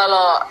 Nah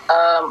kalau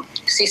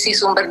sisi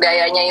sumber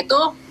dayanya itu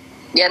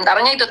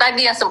diantaranya itu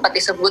tadi yang sempat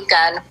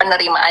disebutkan,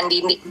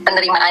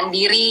 penerimaan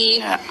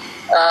diri,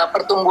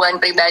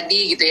 pertumbuhan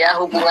pribadi gitu ya,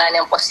 hubungan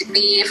yang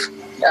positif,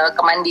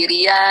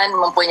 kemandirian,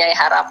 mempunyai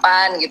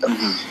harapan gitu.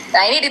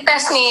 Nah ini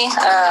dites nih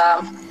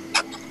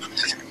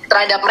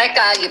terhadap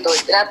mereka gitu.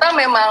 Ternyata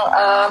memang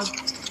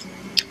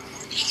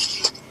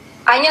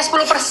hanya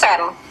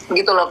 10%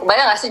 gitu loh.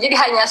 Kebayang nggak sih? Jadi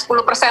hanya 10%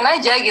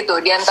 aja gitu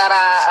di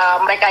antara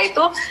mereka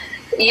itu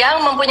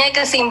yang mempunyai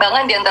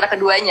keseimbangan di antara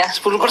keduanya.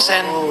 10%.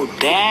 Oh,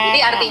 damn. Jadi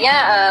artinya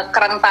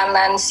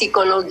kerentanan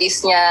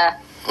psikologisnya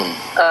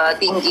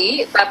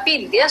tinggi,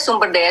 tapi dia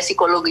sumber daya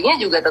psikologinya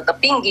juga tetap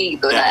tinggi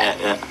gitu.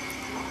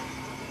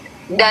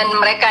 Dan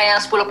mereka yang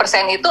 10%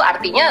 itu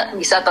artinya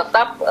bisa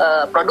tetap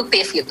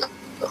produktif gitu,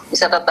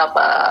 bisa tetap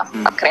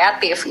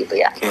kreatif gitu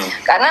ya.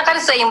 Karena kan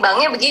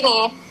seimbangnya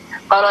begini.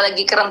 Kalau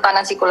lagi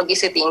kerentanan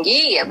psikologisnya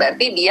tinggi, ya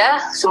berarti dia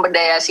sumber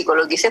daya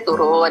psikologisnya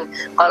turun.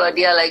 Kalau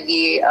dia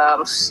lagi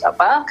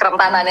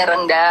kerentanannya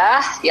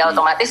rendah, ya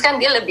otomatis kan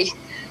dia lebih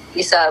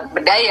bisa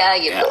berdaya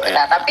gitu.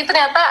 Nah, tapi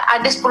ternyata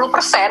ada 10%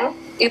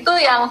 itu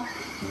yang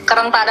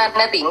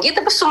kerentanannya tinggi,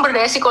 tapi sumber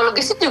daya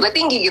psikologisnya juga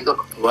tinggi gitu.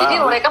 Jadi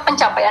mereka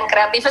pencapaian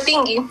kreatifnya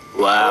tinggi.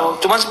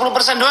 Cuma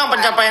 10% doang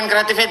pencapaian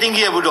kreatifnya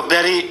tinggi ya Bu Dok?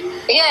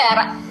 Iya,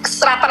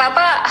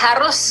 rata-rata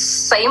harus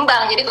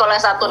seimbang. Jadi kalau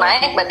yang satu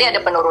naik berarti ada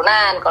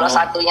penurunan. Kalau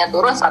satunya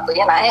turun,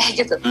 satunya naik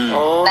gitu.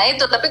 Nah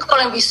itu, tapi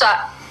kalau yang bisa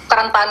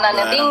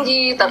kerentanannya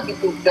tinggi, tapi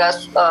juga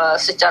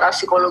secara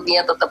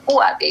psikologinya tetap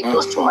kuat, ya itu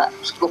cuma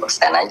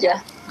 10%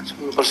 aja.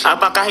 10%.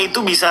 Apakah itu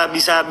bisa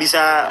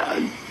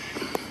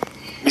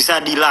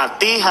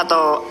dilatih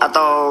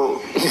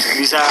atau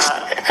bisa?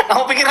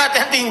 Kamu pikir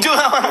latihan tinju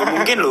apa?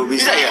 Mungkin loh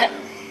bisa ya.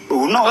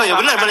 Oh ya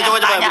benar, boleh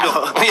coba Tanya, Bu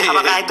Dok.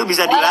 Apakah itu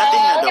bisa dilatih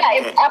nggak, Dok?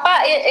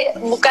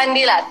 Bukan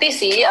dilatih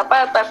sih,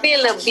 tapi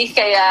lebih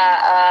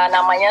kayak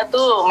namanya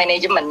tuh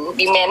manajemen,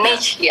 di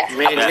manage ya.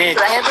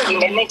 Istilahnya tuh di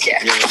manage ya.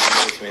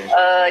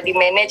 Di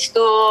manage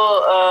tuh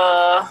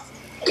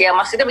ya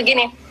maksudnya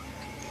begini.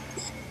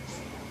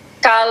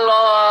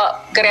 Kalau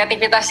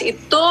kreativitas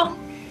itu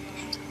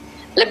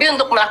lebih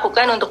untuk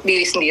melakukan untuk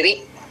diri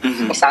sendiri,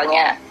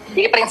 misalnya.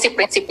 Jadi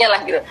prinsip-prinsipnya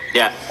lah gitu,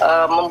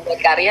 membuat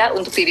karya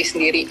untuk diri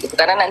sendiri gitu.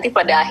 Karena nanti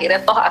pada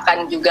akhirnya toh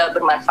akan juga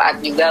bermanfaat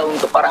juga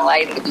untuk orang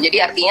lain gitu. Jadi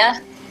artinya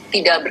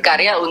tidak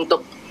berkarya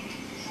untuk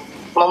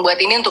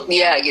membuat ini untuk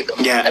dia gitu,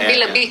 tapi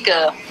lebih ke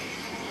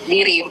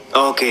diri.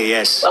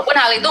 Yes. Walaupun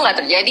hal itu nggak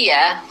terjadi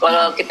ya,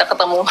 kalau kita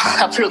ketemu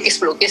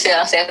pelukis-pelukis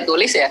yang saya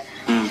tulis ya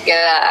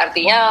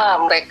artinya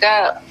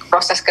mereka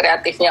proses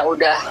kreatifnya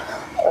udah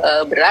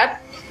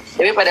berat.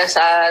 Tapi pada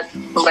saat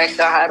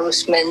mereka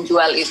harus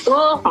menjual itu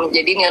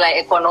menjadi nilai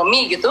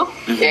ekonomi gitu,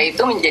 ya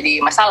itu menjadi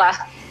masalah.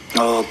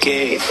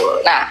 Gitu.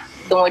 Nah,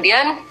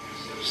 kemudian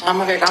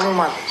sama kayak kamu,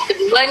 Mat.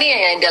 Kedua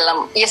nih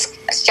ya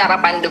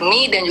secara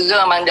pandemi dan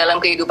juga memang dalam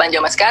kehidupan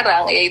zaman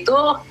sekarang, yaitu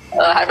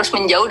harus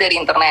menjauh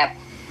dari internet.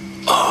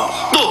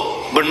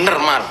 Tuh, bener,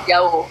 Mat.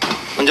 Jauh.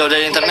 Menjauh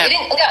dari internet. Jadi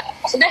enggak,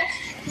 maksudnya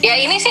ya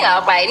ini sih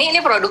nggak apa, ini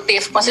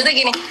produktif. Maksudnya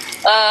gini,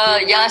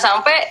 jangan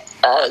sampai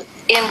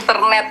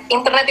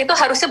internet itu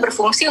harusnya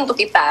berfungsi untuk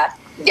kita,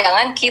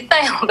 jangan kita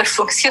yang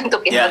berfungsi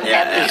untuk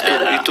internet.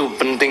 Itu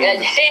penting. Ya,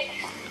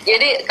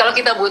 jadi kalau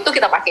kita butuh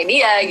kita pakai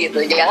dia gitu,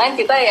 jangan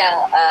kita yang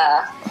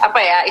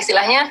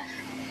istilahnya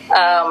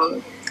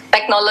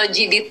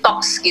teknologi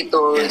detox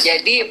gitu.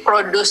 Jadi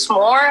produce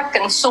more,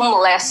 consume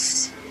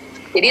less.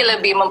 Jadi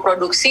lebih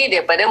memproduksi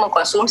daripada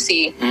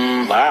mengkonsumsi.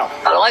 Wow.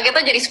 Kalau nggak kita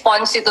jadi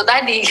spons itu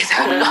tadi gitu.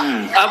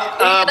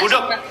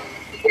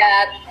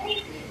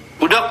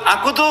 Budok,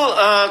 aku tuh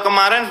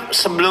kemarin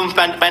sebelum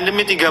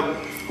pandemi 3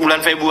 bulan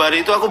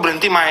Februari itu aku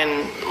berhenti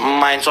main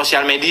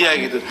sosial media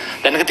gitu.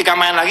 Dan ketika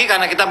main lagi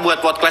karena kita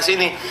buat podcast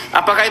ini,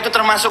 apakah itu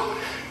termasuk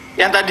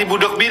yang tadi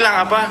Budok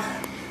bilang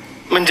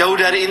menjauh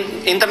dari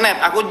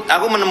internet?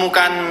 Aku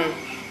menemukan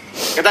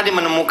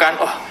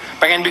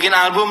pengen bikin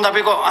album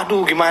tapi kok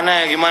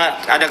gimana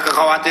ada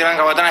kekhawatiran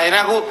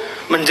akhirnya aku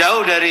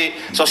menjauh dari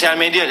sosial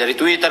media, dari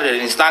Twitter,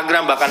 dari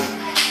Instagram,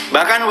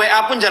 bahkan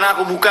WA pun jarang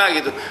aku buka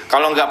gitu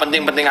kalau nggak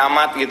penting-penting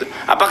amat gitu.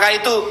 Apakah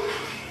itu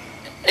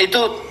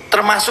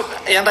termasuk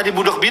yang tadi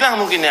Budok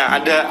bilang mungkin ya,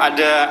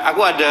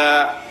 aku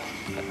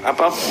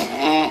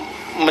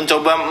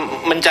mencoba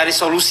mencari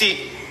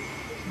solusi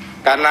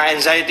karena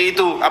anxiety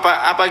itu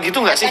apa gitu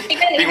nggak sih?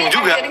 Kan bingung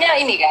juga akhirnya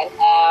ini kan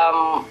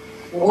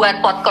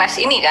buat podcast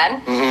ini kan.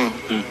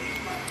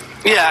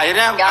 Iya,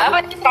 akhirnya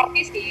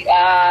sih.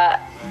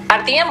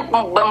 Artinya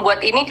membuat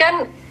ini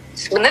kan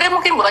sebenarnya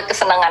mungkin buat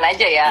kesenangan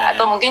aja ya,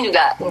 atau mungkin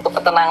juga untuk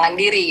ketenangan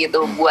diri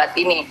gitu buat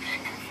ini.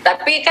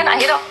 Tapi kan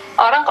akhirnya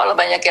orang kalau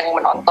banyak yang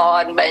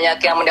menonton, banyak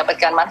yang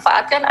mendapatkan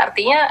manfaat kan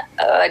artinya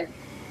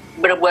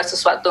berbuat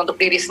sesuatu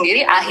untuk diri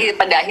sendiri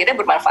pada akhirnya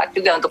bermanfaat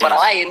juga untuk orang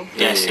lain.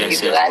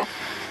 Gitu kan.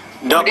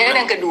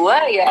 Kemudian yang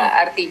kedua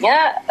ya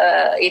artinya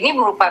ini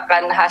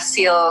merupakan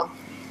hasil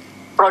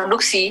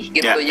produksi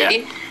gitu.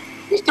 Jadi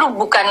justru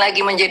bukan lagi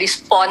menjadi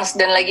spons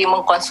dan lagi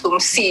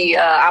mengkonsumsi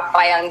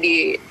apa yang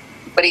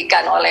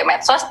diberikan oleh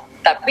medsos,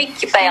 tapi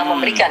kita yang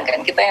memberikan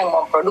kan, kita yang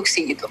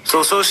memproduksi gitu.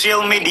 So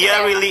social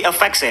media really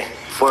affects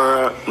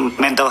for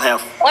mental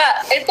health.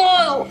 Wah, itu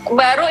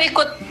baru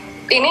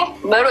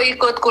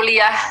ikut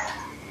kuliah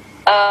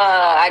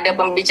ada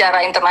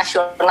pembicara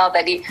internasional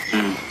tadi.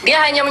 Dia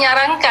hanya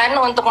menyarankan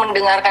untuk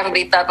mendengarkan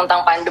berita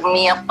tentang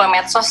pandemi apa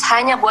medsos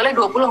hanya boleh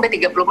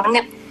 20-30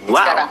 menit. Wow.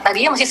 Sekarang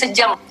tadinya masih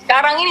sejam.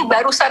 Sekarang ini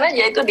barusan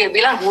aja itu dia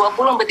bilang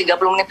 20-30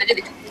 menit aja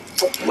cukup.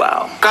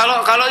 Wow.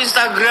 Kalau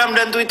Instagram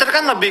dan Twitter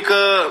kan lebih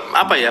ke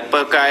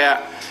kayak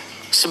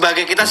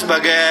sebagai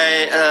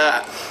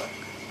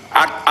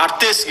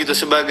artis gitu,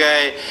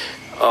 sebagai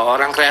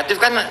orang kreatif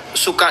kan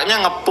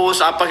sukanya ngepost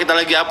apa kita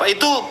lagi apa.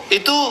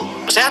 Itu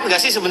sehat nggak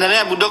sih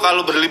sebenarnya Budok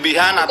kalau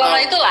berlebihan atau?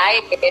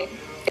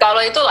 Kalau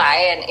itu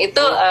lain.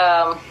 Itu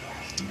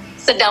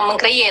sedang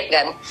meng-create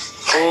kan.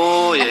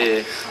 Oh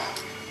iya.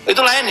 Itu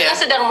lain ya?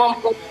 Kita sedang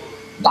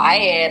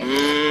lain.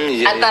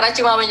 Antara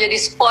cuma menjadi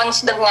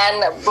spons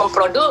dengan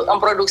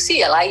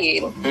memproduksi ya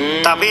lain.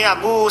 Tapi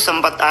aku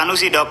sempat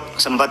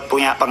sempat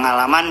punya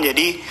pengalaman.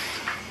 Jadi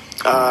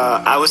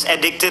I was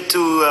addicted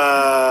to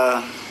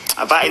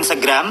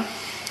Instagram.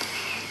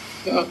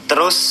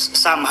 Terus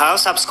somehow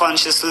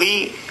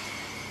subconsciously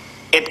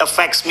it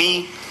affects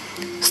me.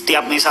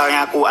 Setiap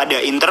misalnya aku ada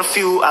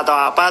interview atau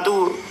apa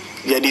tuh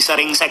jadi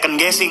sering second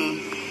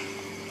guessing.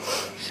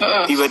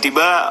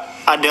 Tiba-tiba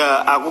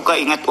aku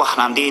keinget, wah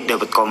nanti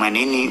dapat komen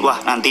ini, wah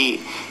nanti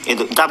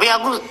itu. Tapi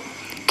aku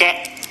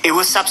kayak it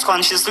was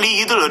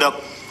subconsciously gitu loh Dok.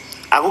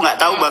 Aku nggak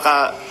tahu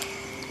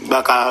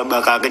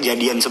bakal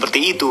kejadian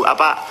seperti itu.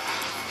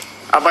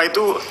 Apa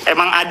itu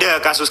emang ada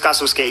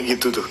kasus-kasus kayak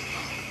gitu tuh?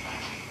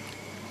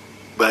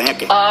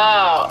 Banyak ya?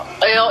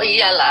 Oh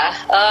iyalah.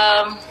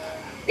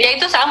 Ya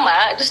itu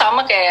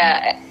sama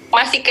kayak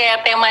masih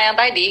kayak tema yang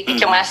tadi,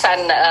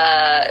 kecemasan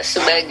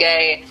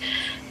sebagai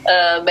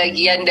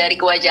bagian dari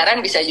kewajaran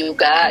bisa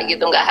juga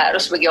gitu, nggak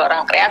harus bagi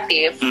orang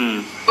kreatif.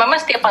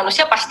 Memang setiap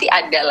manusia pasti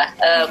ada lah.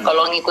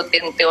 Kalau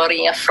ngikutin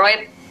teorinya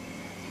Freud,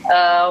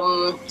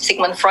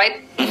 Sigmund Freud,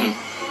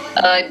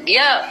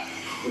 dia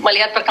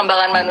melihat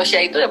perkembangan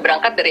manusia itu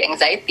berangkat dari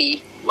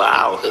anxiety.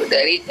 Wow. Gitu,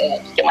 dari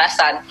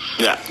kecemasan,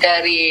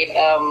 dari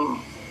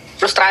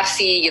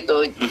frustrasi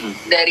gitu,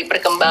 dari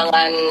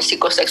perkembangan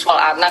psikoseksual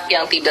anak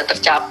yang tidak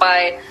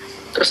tercapai.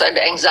 Terus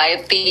ada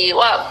anxiety,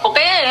 wah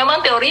pokoknya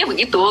memang teorinya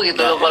begitu gitu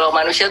loh. Kalau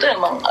manusia tuh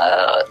emang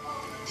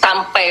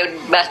sampai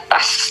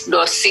batas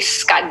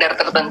dosis kadar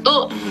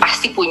tertentu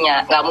pasti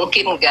punya, nggak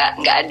mungkin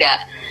nggak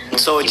ada.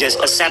 So gitu.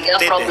 Just accept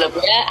it.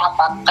 Problemnya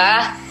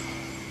apakah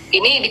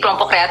ini di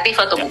kelompok kreatif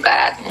atau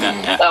bukan?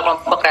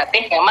 Kelompok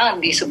kreatif memang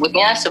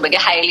disebutnya sebagai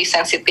highly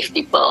sensitive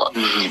people.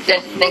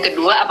 Dan yang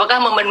kedua, apakah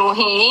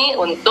memenuhi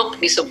untuk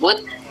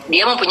disebut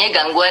dia mempunyai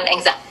gangguan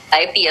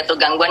anxiety atau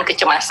gangguan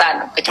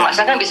kecemasan.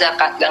 Kecemasan kan bisa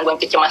gangguan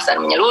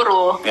kecemasan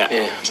menyeluruh,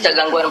 bisa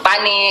gangguan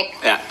panik,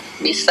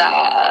 bisa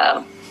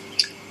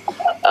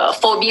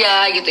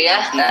fobia gitu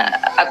ya,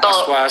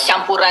 atau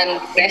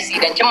campuran depresi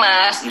dan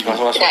cemas.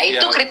 Nah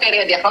itu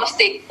kriteria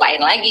diagnostik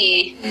lain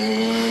lagi.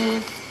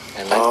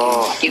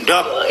 Gitu.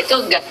 Dok, itu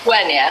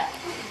gangguan ya.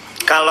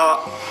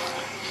 Kalau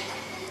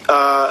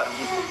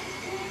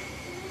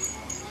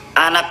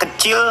anak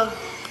kecil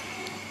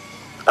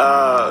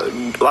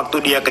waktu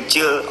dia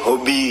kecil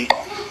hobi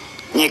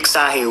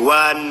nyiksa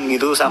hewan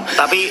gitu,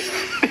 tapi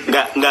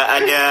nggak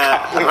ada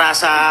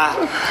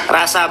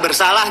rasa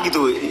bersalah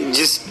gitu,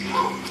 just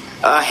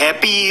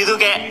happy itu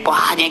kayak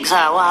wah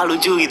nyiksa, wah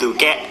lucu gitu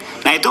kayak.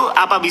 Nah itu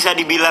apa bisa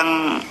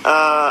dibilang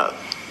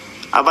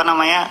apa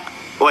namanya?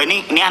 Wah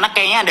ini anak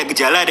kayaknya ada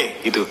gejala deh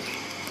gitu.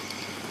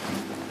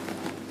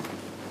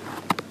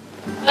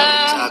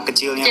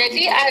 Kecilnya.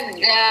 Jadi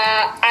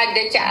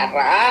ada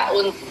cara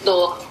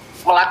untuk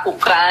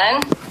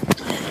melakukan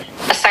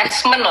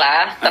assessment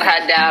lah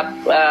terhadap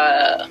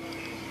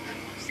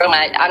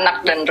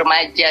anak dan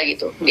remaja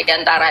gitu. Di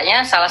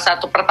antaranya salah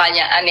satu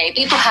pertanyaannya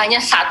itu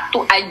hanya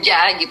satu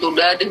aja gitu.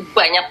 Udah ada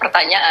banyak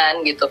pertanyaan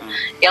gitu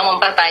yang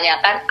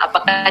mempertanyakan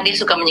apakah dia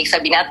suka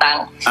menyiksa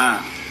binatang.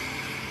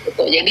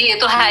 Gitu. Jadi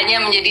itu hanya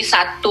menjadi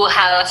satu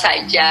hal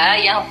saja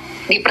yang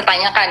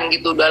dipertanyakan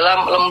gitu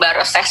dalam lembar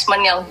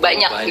assessment yang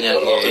banyak gitu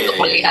untuk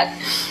melihat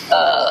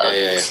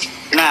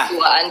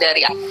kejiwaan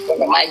dari anak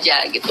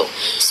remaja gitu.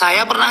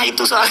 Saya pernah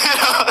itu soalnya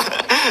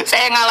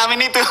saya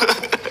ngalamin itu.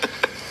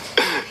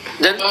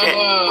 Dan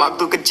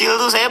waktu kecil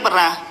tuh saya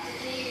pernah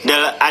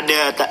ada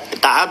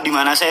tahap di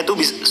mana saya tuh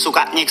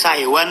suka nyiksa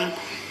hewan,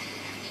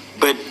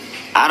 but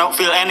I don't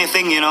feel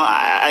anything, you know,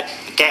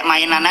 kayak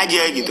mainan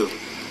aja gitu.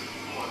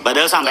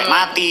 Padahal sampai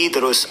mati,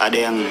 terus ada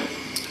yang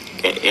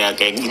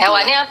kayak gitu.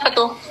 Hewannya apa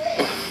tuh?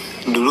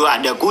 Dulu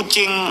ada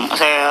kucing,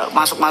 saya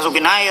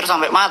masukin air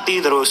sampai mati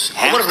terus.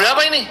 Umur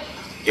berapa ini?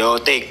 Yo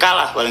TK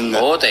lah paling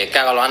enggak. Oh TK,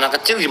 kalau anak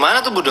kecil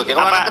gimana tuh Budok? Ya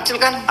kalau anak kecil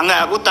kan?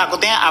 Enggak, aku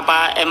takutnya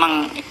apa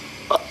emang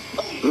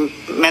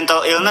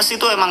mental illness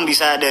itu emang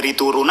bisa dari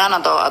turunan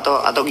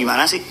atau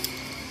gimana sih?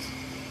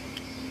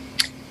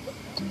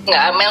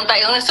 Nggak, mental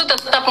illness itu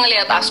tetap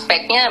ngelihat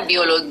aspeknya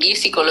biologi,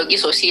 psikologi,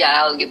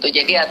 sosial gitu.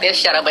 Jadi artinya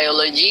secara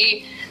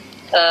biologi,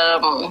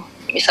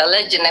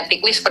 misalnya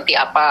genetically seperti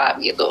apa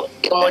gitu.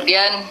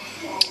 Kemudian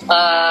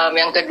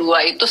yang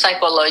kedua itu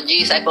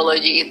psikologi.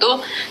 Psikologi itu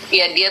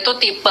ya dia tuh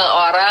tipe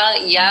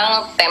orang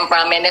yang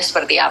temperamennya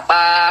seperti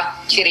apa,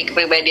 ciri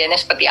kepribadiannya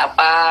seperti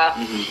apa,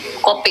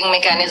 coping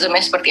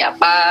mekanismenya seperti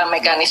apa,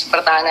 mekanisme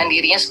pertahanan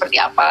dirinya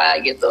seperti apa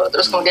gitu.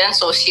 Terus kemudian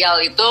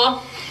sosial itu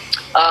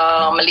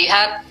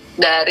melihat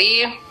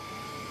dari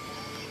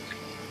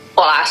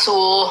pola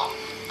asuh.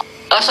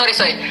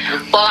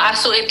 Pola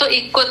asuh itu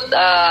ikut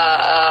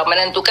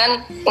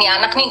menentukan nih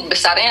anak nih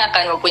besarnya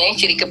akan mempunyai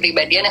ciri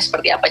kepribadian yang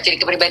seperti apa. Ciri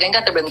kepribadian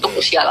kan terbentuk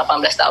usia 18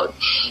 tahun.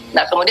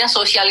 Nah, kemudian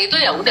sosial itu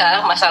ya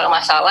udah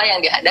masalah-masalah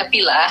yang dihadapi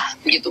lah,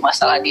 begitu,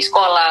 masalah di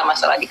sekolah,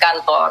 masalah di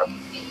kantor,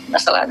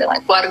 masalah dengan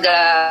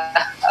keluarga,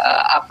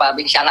 apa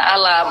bencana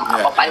alam,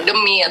 apa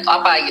pandemi atau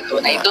apa gitu.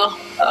 Nah, itu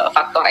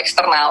faktor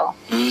eksternal.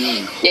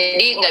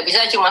 Jadi nggak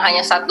bisa cuma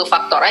hanya satu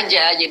faktor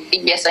aja. Jadi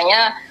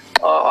biasanya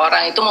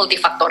orang itu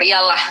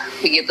multifaktorial lah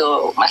begitu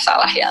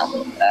masalah yang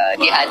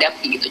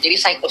dihadapi gitu. Jadi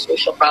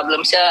psychosocial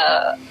problemsnya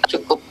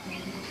cukup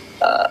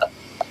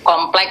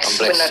kompleks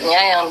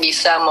sebenarnya yang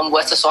bisa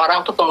membuat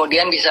seseorang tuh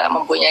kemudian bisa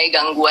mempunyai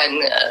gangguan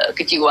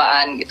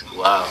kejiwaan gitu.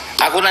 Wow.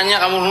 Aku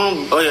nanya kamu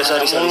dulu. Oh ya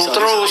sorry.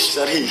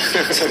 Sorry.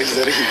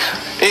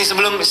 Ini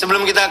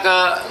sebelum kita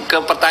ke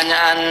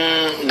pertanyaan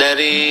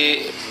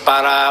dari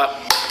para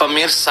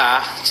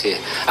pemirsa sih.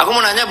 Aku mau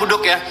nanya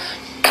Budok ya.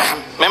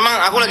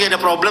 Memang aku lagi ada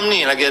problem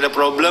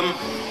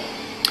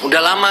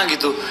udah lama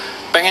gitu,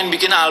 pengen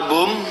bikin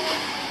album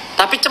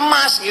tapi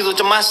cemas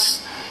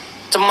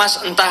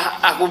entah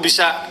aku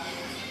bisa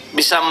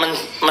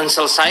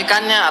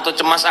menselesaikannya atau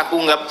cemas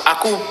aku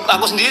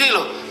sendiri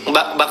loh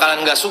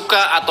bakalan nggak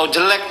suka atau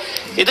jelek.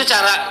 Itu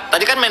cara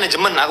tadi kan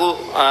manajemen, aku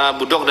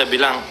Budok udah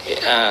bilang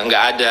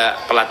nggak ada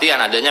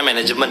pelatihan, adanya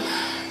manajemen.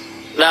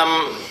 Nah,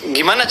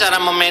 gimana cara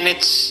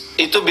memanage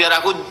itu biar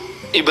aku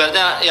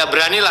ibaratnya ya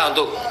beranilah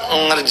untuk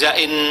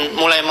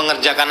mulai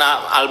mengerjakan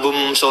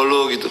album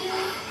solo gitu.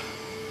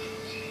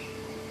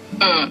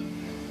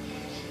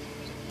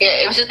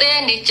 Ya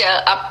maksudnya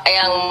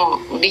yang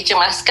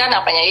dicemaskan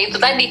apanya itu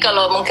tadi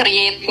kalau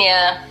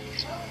meng-create-nya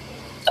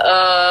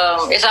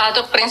ya salah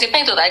satu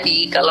prinsipnya itu tadi,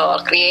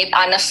 kalau create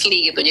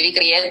honestly gitu, jadi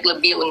create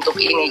lebih untuk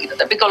ini gitu.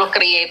 Tapi kalau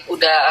create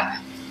udah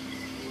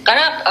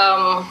karena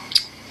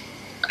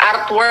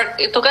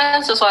artwork itu kan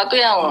sesuatu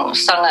yang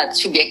sangat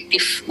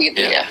subjektif gitu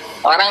ya.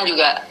 Orang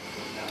juga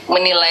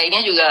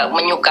menilainya juga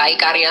menyukai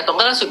karya atau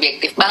enggak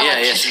subjektif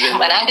banget.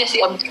 Mana ada sih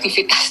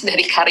objektivitas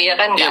dari karya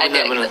kan nggak ada.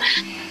 Gitu.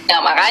 Nah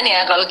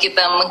makanya kalau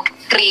kita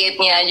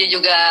meng-create-nya aja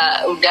juga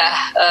udah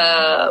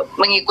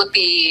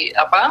mengikuti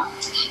apa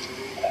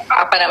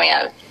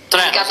namanya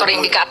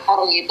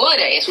indikator gitu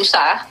ya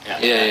susah.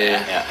 Iya.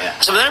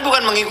 Sebenarnya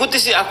bukan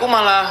mengikuti sih, aku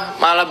malah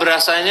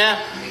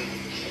berasanya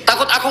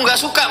takut aku nggak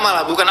suka,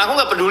 malah bukan aku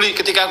nggak peduli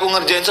ketika aku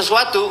ngerjain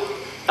sesuatu,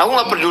 aku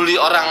nggak peduli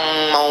orang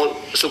mau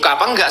suka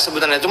apa enggak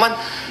sebenarnya, cuman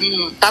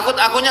takut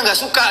akunya nggak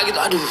suka gitu.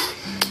 Aduh,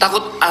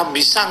 takut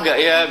bisa nggak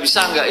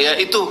ya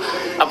itu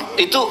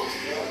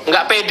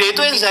nggak pede,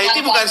 itu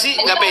anxiety bukan sih?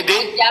 Nggak pede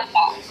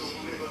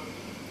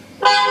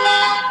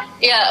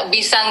ya,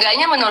 bisa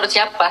enggaknya menurut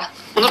siapa?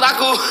 Menurut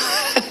aku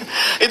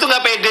itu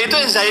nggak pede, itu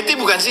anxiety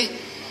bukan sih?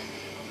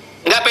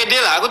 Nggak pede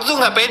lah, aku tuh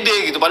nggak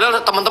pede gitu,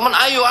 padahal teman-teman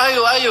ayo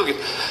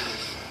gitu.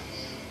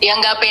 Yang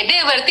nggak pede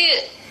berarti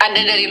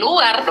ada dari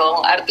luar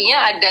dong,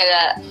 artinya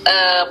ada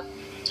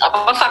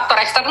faktor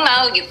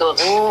eksternal gitu.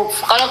 Oh,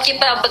 Kalau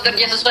kita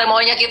bekerja sesuai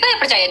maunya kita ya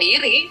percaya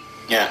diri.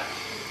 Ya.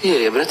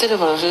 Iya, berarti ada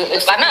faktor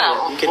Karena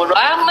bodo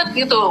amat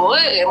gitu.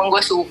 Woy, emang gue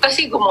suka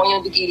sih, gue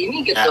maunya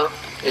begini gitu.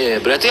 Iya,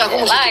 berarti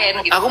aku mesti Lain,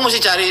 gitu. aku mesti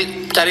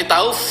cari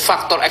tahu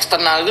faktor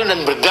eksternal itu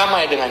dan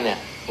berdamai dengannya.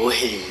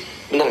 Wih,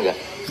 Benar nggak?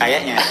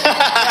 kayaknya.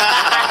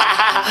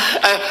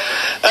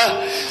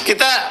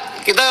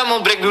 Kita mau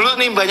break dulu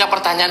nih, banyak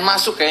pertanyaan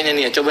masuk kayaknya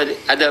nih ya. Coba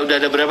udah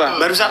ada berapa?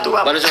 Baru satu,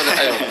 Pak. Baru satu.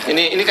 Ayo.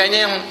 Ini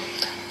kayaknya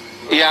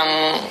yang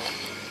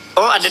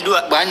Oh, ada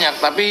 2.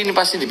 banyak, tapi ini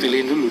pasti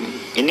dipilihin dulu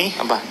nih. Ini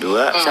Apa?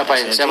 2. Siapa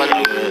ya? Siapa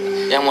dulu?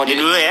 Yang mau Ini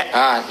dulu ya.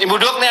 Ibu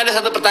Dok nih ada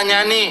satu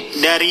pertanyaan nih.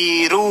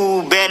 Dari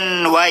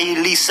Ruben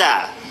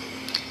Wailisa.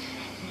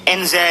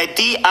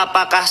 Anxiety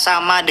apakah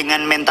sama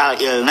dengan mental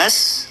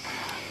illness?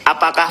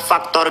 Apakah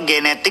faktor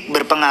genetik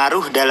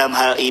berpengaruh dalam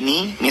hal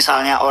ini?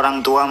 Misalnya orang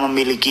tua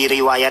memiliki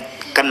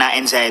riwayat kena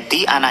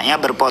anxiety, anaknya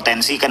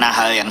berpotensi kena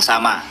hal yang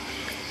sama.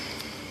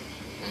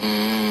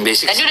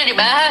 Basic. Tadi udah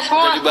dibahas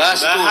semua. Udah dibahas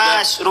tuh.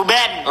 Bahas,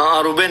 Ruben.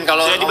 Ruben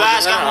kalau Sudah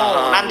dibahas dengar,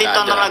 kamu. Nanti nggak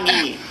tonton ada.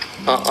 lagi.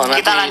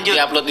 Nanti Kita lanjut.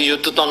 Di-upload di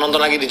YouTube, nonton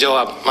lagi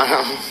dijawab.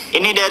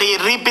 Ini dari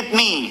Repeat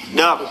Me,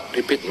 Dok.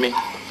 Repeat me.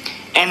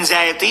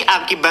 Anxiety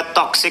akibat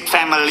toxic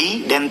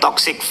family dan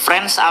toxic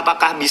friends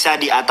apakah bisa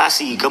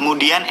diatasi?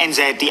 Kemudian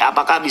anxiety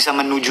apakah bisa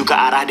menuju ke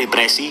arah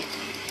depresi?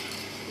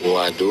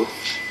 Waduh.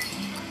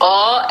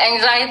 Oh,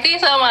 anxiety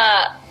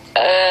sama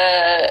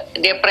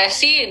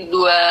depresi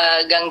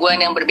dua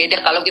gangguan yang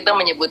berbeda. Kalau kita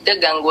menyebutnya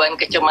gangguan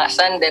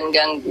kecemasan dan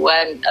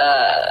gangguan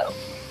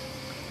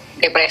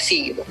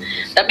depresi gitu.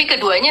 Tapi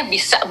keduanya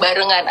bisa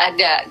barengan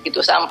ada gitu,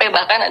 sampai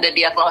bahkan ada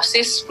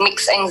diagnosis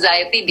mixed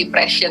anxiety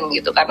depression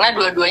gitu, karena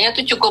dua-duanya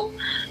tuh cukup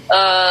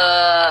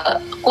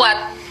kuat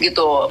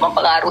gitu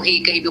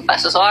mempengaruhi kehidupan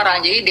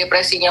seseorang. Jadi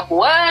depresinya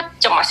kuat,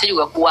 cemasnya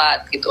juga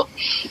kuat gitu.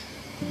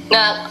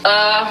 Nah,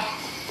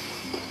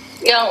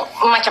 yang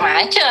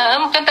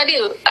macam-macam kan tadi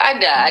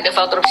ada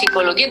faktor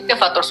psikologi, ada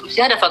faktor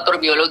sosial, ada faktor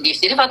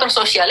biologis. Jadi faktor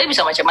sosialnya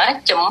bisa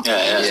macam-macam.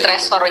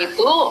 Stresor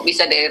itu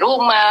bisa dari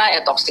rumah,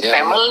 ya toxic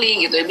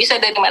family gitu, bisa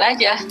dari mana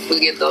aja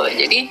begitu.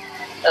 Jadi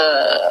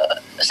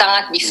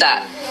sangat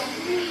bisa.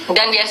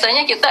 Dan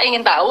biasanya kita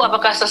ingin tahu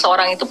apakah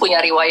seseorang itu punya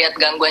riwayat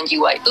gangguan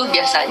jiwa itu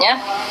biasanya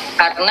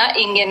karena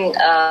ingin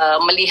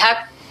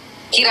melihat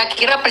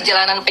kira-kira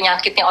perjalanan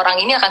penyakitnya orang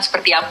ini akan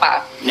seperti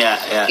apa,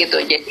 gitu.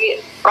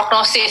 Jadi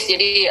prognosis,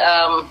 jadi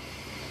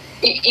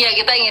iya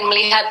kita ingin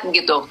melihat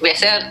gitu.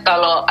 Biasanya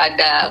kalau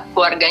ada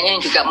keluarganya yang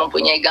juga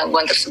mempunyai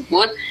gangguan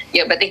tersebut,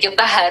 ya berarti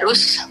kita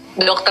harus,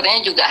 dokternya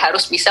juga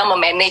harus bisa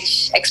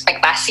memanage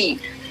ekspektasi,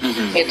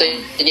 gitu.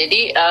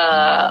 Jadi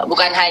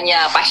bukan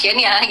hanya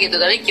pasiennya gitu,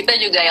 tapi kita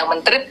juga yang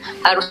men-treat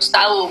harus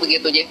tahu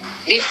begitu.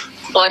 Jadi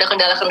kalau ada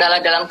kendala-kendala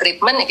dalam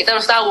treatment ya kita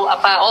harus tahu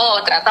apa, oh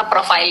ternyata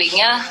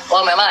profilingnya,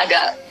 oh memang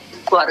ada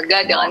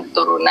keluarga dengan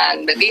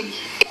keturunan, berarti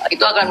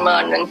itu akan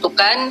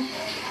menentukan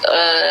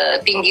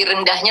tinggi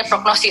rendahnya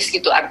prognosis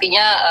gitu,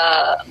 artinya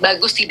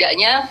bagus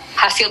tidaknya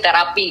hasil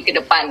terapi ke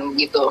depan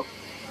gitu.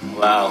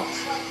 Wow.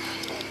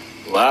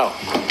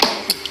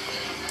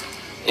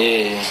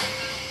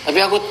 Tapi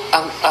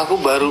aku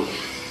baru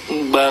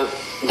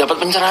dapat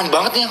pencerahan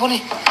banget nih aku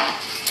nih.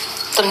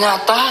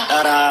 Ternyata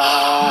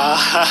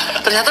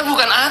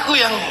bukan aku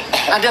yang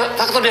ada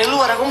faktor dari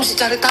luar. Aku mesti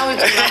cari tahu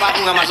itu. Kenapa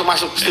aku nggak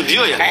masuk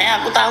studio ya?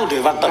 Kayaknya aku tahu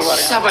deh faktor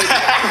luarnya. Siapa itu?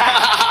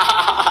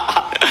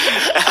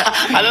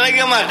 Ada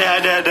lagi Mas?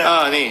 Ada.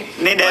 Oh nih.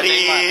 Ini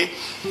dari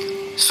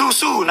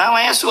Susu,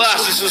 namanya Susu. Wah,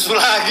 si Susu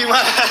lagi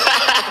Mas.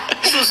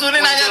 Susu nih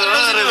nanya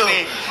terus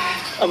nih.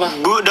 Apa?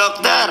 Bu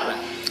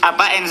dokter,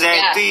 apa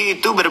anxiety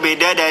itu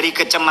berbeda dari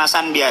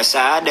kecemasan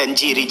biasa, dan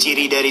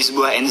ciri-ciri dari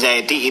sebuah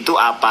anxiety itu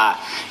apa?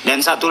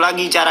 Dan satu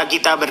lagi, cara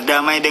kita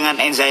berdamai dengan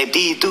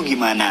anxiety itu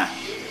gimana?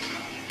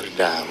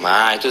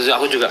 Berdamai, itu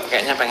aku juga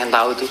kayaknya pengen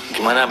tahu tuh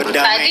gimana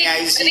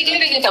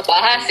Tadi kita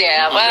bahas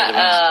ya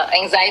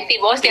anxiety,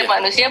 bahwa setiap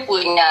manusia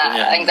punya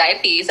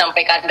anxiety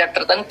sampai kadar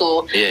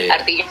tertentu.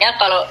 Artinya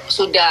kalau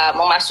sudah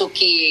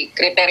memasuki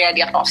kriteria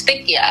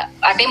diagnostik ya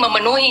artinya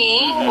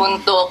memenuhi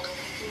untuk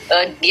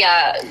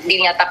dia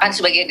dinyatakan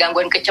sebagai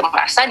gangguan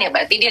kecemasan, ya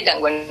berarti dia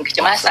gangguan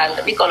kecemasan.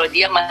 Tapi kalau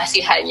dia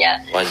masih hanya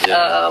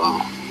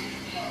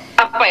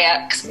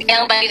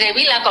yang tadi saya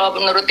bilang, kalau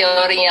menurut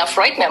teorinya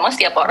Freud memang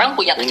setiap orang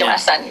punya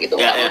kecemasan gitu,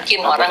 nggak mungkin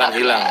orang nggak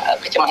punya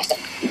kecemasan.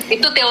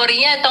 Itu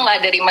teorinya atau nggak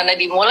dari mana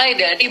dimulai,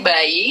 dari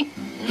bayi.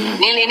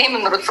 Ini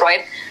menurut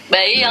Freud,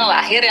 bayi yang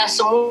lahir yang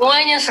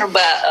semuanya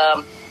serba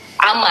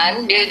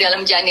aman di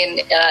dalam janin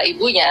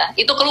ibunya,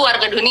 itu keluar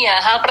ke dunia,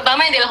 hal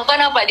pertama yang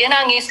dilakukan apa? Dia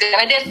nangis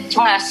karena dia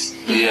cemas.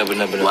 Iya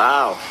benar-benar.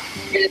 Wow.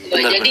 Gitu.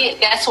 Jadi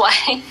that's why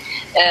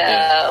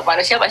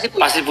manusia pasti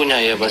punya. Pasti punya.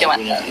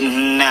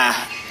 Nah,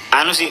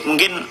 sih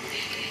mungkin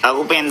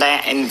aku pengen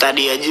tanya ini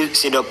tadi aja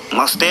sih Dok.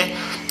 Maksudnya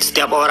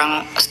setiap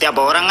orang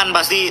kan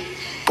pasti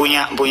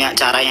punya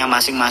caranya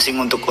masing-masing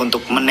untuk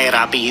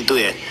menerapi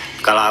itu ya.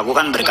 Kalau aku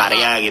kan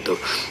berkarya gitu.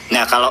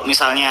 Nah, kalau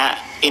misalnya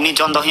ini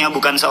contohnya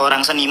bukan seorang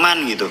seniman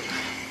gitu.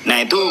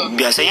 Nah, itu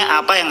biasanya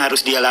apa yang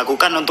harus dia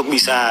lakukan untuk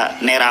bisa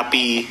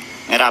nerapi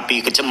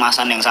ngerapi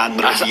kecemasan yang sangat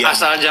berlebihan.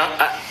 Asal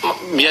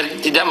biar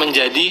tidak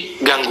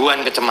menjadi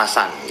gangguan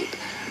kecemasan gitu.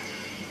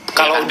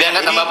 Kalau udah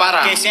nggak tambah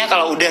parah. Case-nya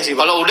kalau udah sih.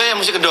 Kalau udah ya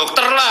mesti ke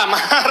dokter lah,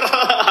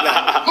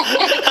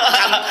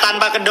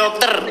 Tanpa ke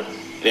dokter.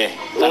 Deh,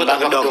 tanpa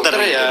ke dokter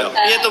ya.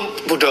 Iya tuh,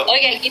 Budok.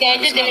 Oke,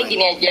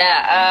 gini aja.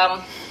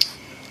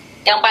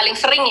 Yang paling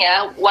sering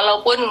ya,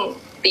 walaupun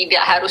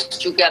tidak harus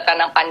juga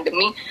karena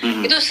pandemi,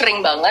 itu sering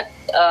banget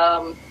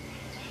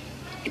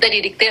kita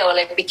didikte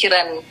oleh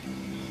pikiran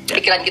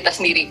kita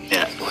sendiri.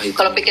 Ya.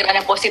 Kalau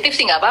pikirannya positif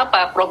sih nggak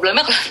apa-apa.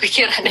 Problemnya kalau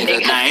pikirannya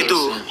negatif. Nah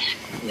itu.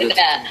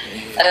 Nah,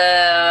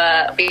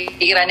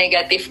 pikiran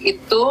negatif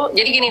itu,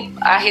 jadi gini,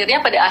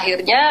 pada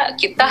akhirnya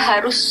kita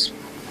harus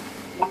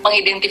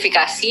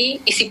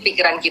mengidentifikasi isi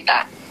pikiran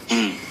kita.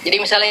 Jadi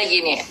misalnya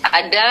gini,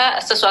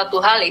 ada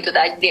sesuatu hal itu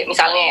tadi,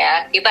 misalnya ya,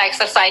 kita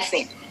exercise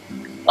nih,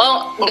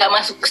 nggak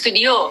masuk ke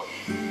studio,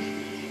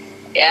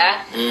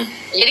 ya.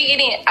 Jadi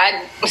gini,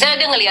 misalnya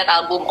dia ngelihat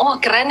album,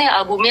 keren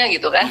ya albumnya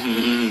gitu kan.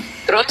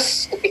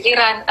 Terus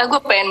kepikiran,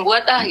 gue pengen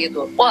buat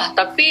gitu. Wah,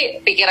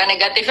 tapi pikiran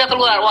negatifnya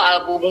keluar,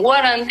 album gue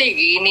nanti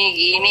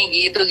gini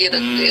gitu.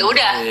 Ya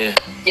udah,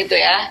 gitu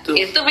ya.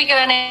 Itu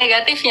pikiran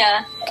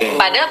negatifnya.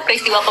 Padahal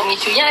peristiwa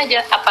pemicunya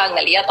aja,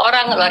 ngelihat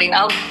orang ngeluarin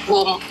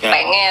album,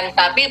 pengen,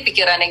 tapi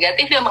pikiran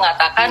negatifnya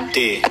mengatakan,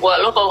 wah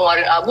lo kalau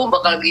ngeluarin album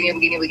bakal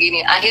begini.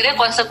 Akhirnya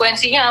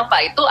konsekuensinya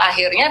apa? Itu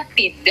akhirnya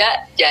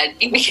tidak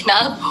jadi bikin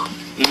album.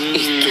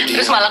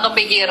 Terus malah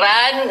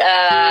kepikiran,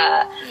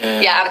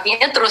 ya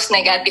artinya terus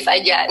negatif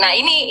aja. Nah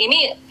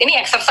ini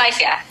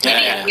exercise ya.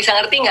 Jadi bisa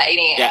ngerti nggak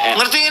ini?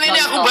 Ngerti ini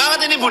aku banget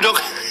ini Budok.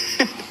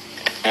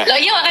 Loh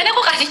iya, makanya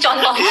aku kasih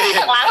contoh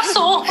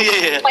langsung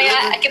supaya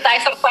kita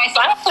exercise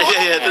langsung.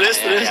 Terus.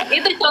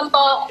 Itu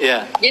contoh.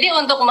 Jadi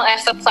untuk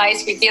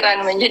mengexercise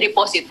pikiran menjadi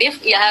positif,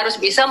 ya harus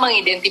bisa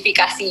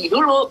mengidentifikasi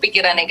dulu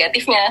pikiran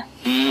negatifnya.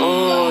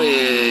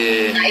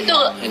 Nah itu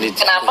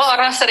kenapa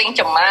orang sering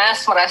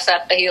cemas,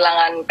 merasa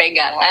kehilangan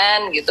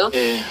pegangan gitu,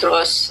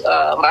 terus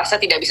merasa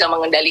tidak bisa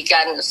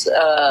mengendalikan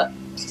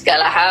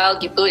segala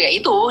hal gitu, ya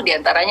itu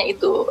diantaranya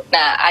itu.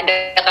 Nah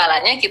ada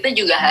kalanya kita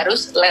juga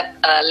harus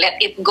let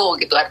it go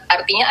gitu,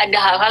 artinya ada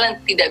hal-hal yang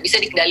tidak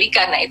bisa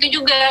dikendalikan. Nah itu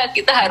juga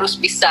kita harus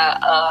bisa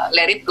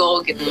let it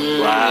go gitu.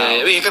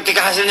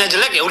 Ketika hasilnya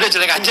jelek ya udah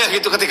jelek aja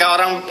gitu, ketika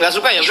orang nggak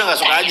suka ya udah nggak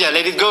suka aja,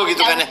 let it go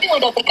gitu kan ya. Yang penting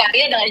udah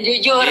berkarya dengan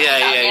jujur. Iya.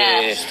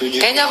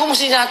 Kayaknya aku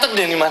mesti nyatet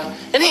deh nih Man.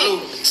 Ini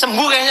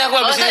sembuh kayaknya aku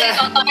abis ini.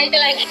 Tonton aja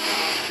lagi.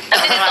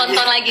 Nanti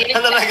ditonton lagi.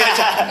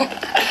 aja.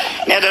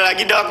 Ini ada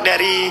lagi Dok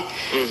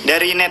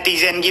dari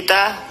netizen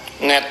kita.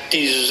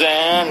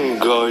 Netizen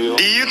goyo.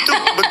 Di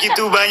YouTube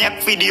begitu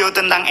banyak video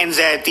tentang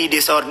anxiety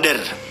disorder.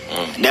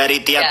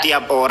 Dari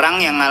tiap-tiap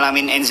orang yang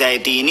ngalamin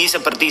anxiety ini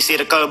seperti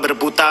circle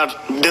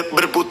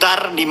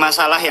berputar di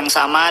masalah yang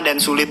sama dan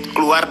sulit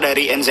keluar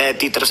dari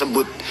anxiety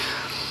tersebut.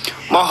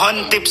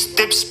 Mohon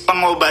tips-tips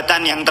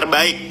pengobatan yang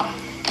terbaik.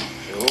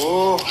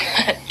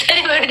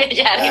 Tadi baru dia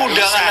cari.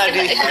 Udah kan tadi.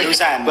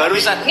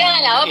 Barusan.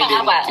 Nggak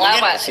apa.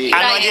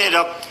 Anu aja ya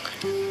Dok.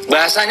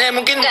 Bahasanya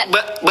mungkin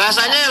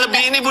bahasanya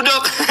lebih ini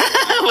Budok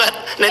buat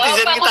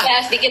netizen kita. Aku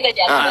bahas sedikit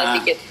aja.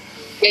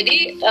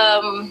 Jadi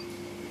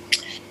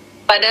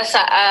pada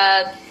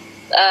saat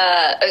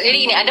jadi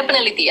ini ada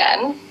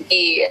penelitian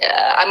di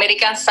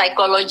American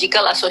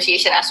Psychological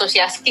Association,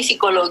 asosiasi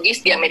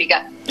psikologis di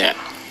Amerika.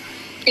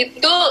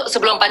 Itu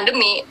sebelum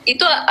pandemi,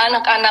 itu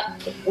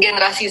anak-anak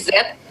generasi Z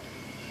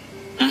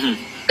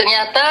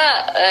ternyata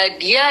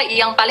dia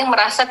yang paling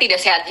merasa tidak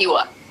sehat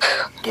jiwa.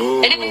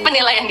 Jadi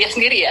penilaian dia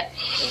sendiri ya.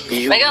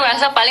 Mereka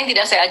merasa paling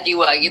tidak sehat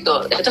jiwa gitu.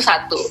 Itu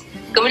satu.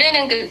 Kemudian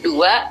yang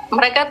kedua,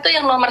 mereka tuh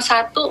yang nomor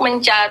satu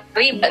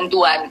mencari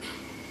bantuan.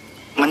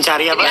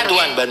 Mencari apa?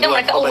 Bantuan.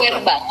 Mereka aware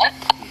banget.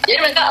 Jadi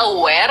mereka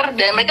aware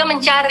dan mereka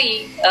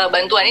mencari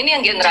bantuan. Ini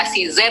yang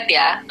generasi Z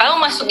ya. Kamu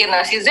masuk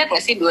generasi Z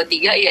nggak sih?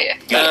 23 iya ya?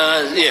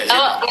 Iya.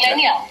 Kalau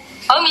milenial?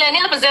 Kalau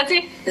milenial apa Z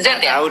sih? Z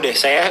ya? Tahu deh,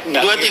 saya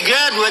nggak.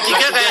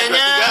 23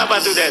 kayaknya. 23 apa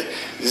tuh Dad?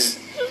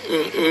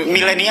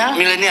 Milenial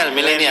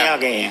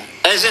kayaknya.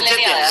 Z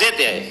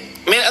ya.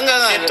 Enggak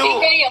itu.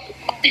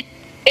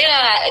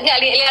 Enggak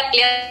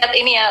lihat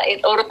ini ya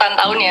urutan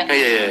tahunnya.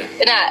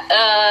 Nah,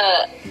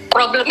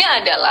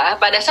 problemnya adalah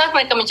pada saat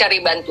mereka mencari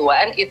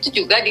bantuan itu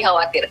juga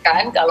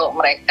dikhawatirkan kalau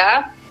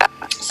mereka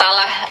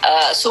salah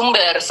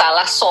sumber,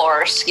 salah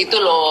source gitu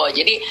loh.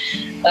 Jadi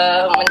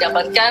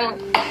mendapatkan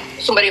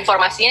sumber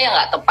informasinya yang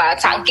nggak tepat,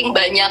 saking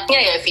banyaknya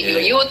ya video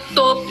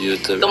YouTube.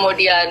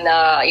 Kemudian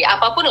ya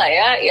apapun lah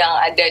ya yang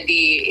ada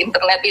di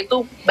internet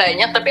itu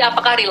banyak, tapi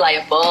apakah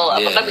reliable,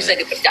 apakah bisa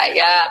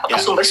dipercaya, apakah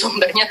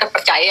sumber-sumbernya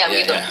terpercaya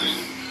gitu.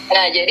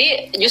 Nah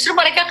jadi justru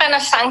mereka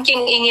karena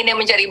saking inginnya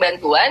mencari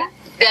bantuan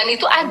dan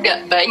itu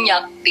ada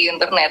banyak di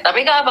internet,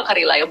 tapi apakah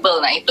reliable?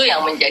 Nah itu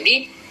yang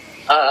menjadi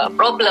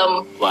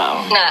problem.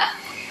 Nah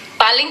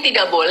paling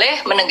tidak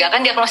boleh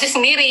menegakkan diagnosis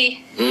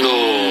sendiri.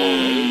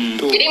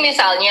 Jadi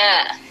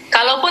misalnya,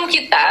 kalaupun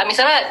kita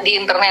misalnya di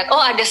internet,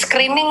 ada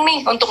screening nih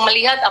untuk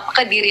melihat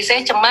apakah diri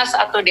saya cemas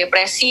atau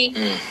depresi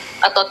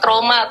atau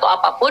trauma atau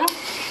apapun,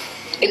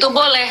 itu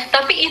boleh,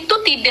 tapi itu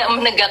tidak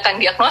menegakkan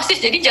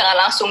diagnosis. Jadi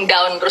jangan langsung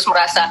down terus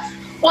merasa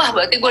wah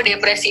berarti gue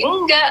depresi.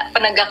 Enggak,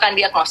 penegakan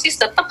diagnosis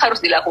tetap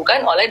harus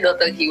dilakukan oleh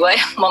dokter jiwa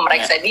yang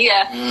memeriksa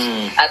dia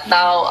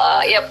atau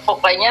ya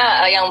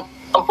pokoknya yang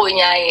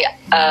mempunyai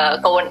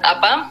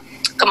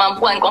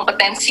kemampuan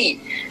kompetensi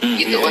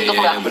gitu untuk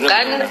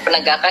melakukan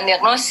penegakan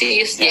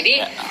diagnosis. Jadi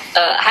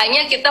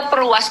hanya kita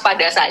perlu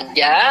waspada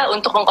saja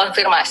untuk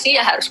mengkonfirmasi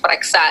ya harus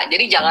periksa.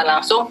 Jadi jangan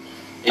langsung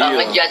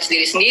menjudge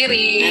diri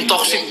sendiri,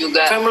 toxic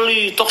juga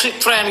family, toxic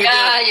friend gitu.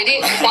 Ya,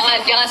 jadi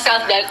jangan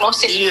self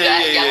diagnosis juga,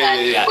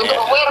 jangan. Untuk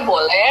aware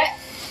boleh,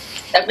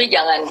 tapi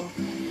jangan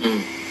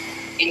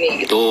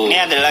ini gitu.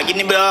 Ini ada lagi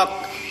nih Bok.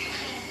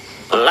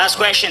 Last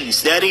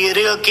questions dari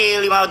Real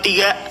K53.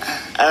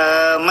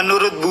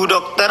 Menurut Bu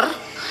Dokter,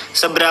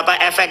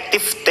 seberapa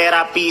efektif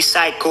terapi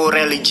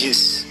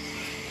psycho-religious?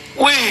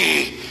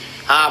 Wih,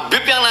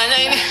 Habib yang nanya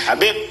ini.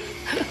 Habib,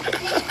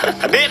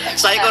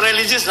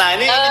 Psycho-religious. Nah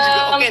ini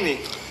juga oke nih.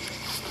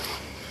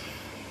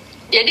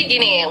 Jadi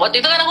gini,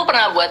 waktu itu kan aku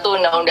pernah buat tuh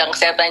undang-undang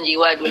kesehatan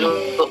jiwa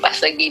dulu pas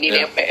lagi di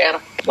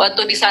DPR.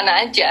 Waktu di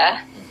sana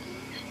aja,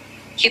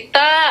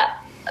 kita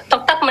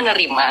tetap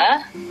menerima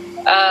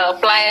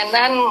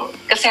pelayanan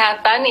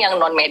kesehatan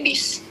yang non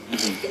medis.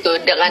 Itu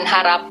dengan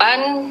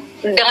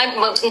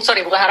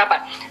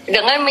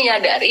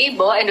menyadari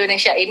bahwa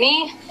Indonesia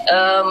ini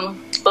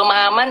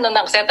pemahaman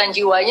tentang kesehatan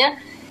jiwanya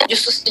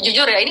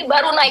jujur ya ini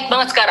baru naik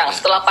banget sekarang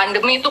setelah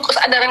pandemi. Itu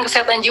kesadaran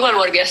kesehatan jiwa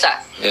luar biasa.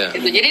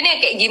 Gitu. Jadi nih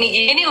kayak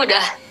gini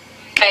udah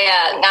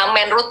kayak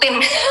ngamen rutin.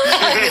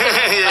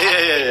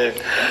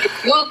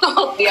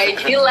 YouTube, di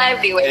IG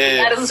Live, di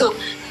webinar, Zoom,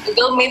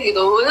 Google Meet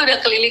gitu, itu udah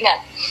kelilingan.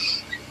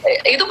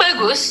 Itu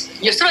bagus.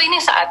 Justru ini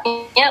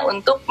saatnya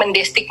untuk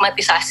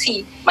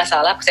mendestigmatisasi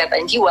masalah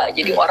kesehatan jiwa.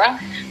 Jadi orang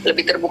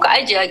lebih terbuka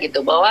aja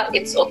gitu bahwa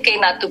it's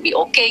okay not to be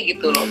okay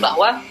gitu loh,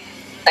 bahwa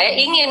saya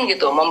ingin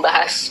gitu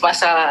membahas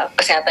masalah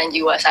kesehatan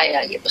jiwa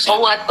saya gitu. So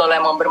what kalau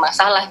emang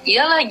bermasalah?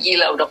 Iyalah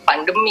gila udah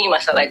pandemi,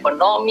 masalah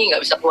ekonomi,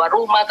 nggak bisa keluar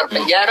rumah,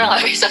 terpenjara,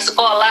 nggak bisa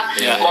sekolah,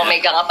 mau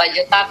megang apa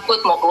aja takut,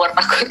 mau keluar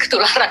takut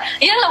ketularan.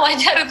 Iyalah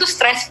wajar, itu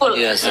stressful.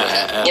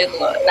 Gitu.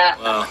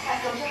 Nah,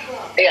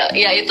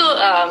 ya itu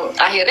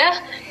akhirnya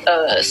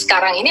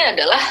sekarang ini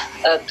adalah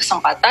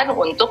kesempatan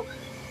untuk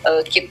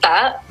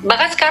kita,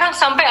 bahkan sekarang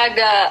sampai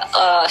ada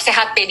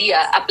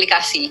Sehatpedia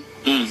aplikasi.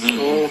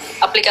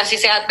 Aplikasi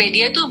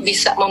Sehatpedia itu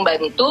bisa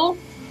membantu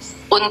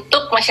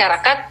untuk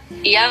masyarakat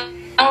yang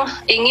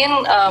ingin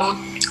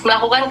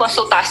melakukan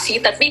konsultasi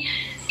tapi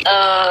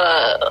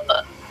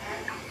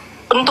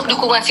untuk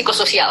dukungan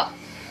psikososial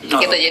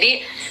gitu.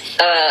 Jadi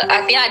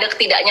artinya ada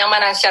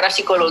ketidaknyamanan secara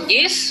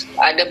psikologis,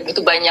 ada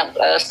begitu banyak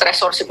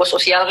stresor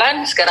psikososial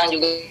kan sekarang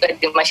juga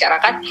di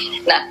masyarakat.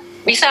 Nah,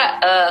 bisa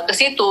ke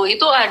situ,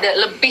 itu ada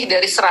lebih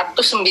dari 109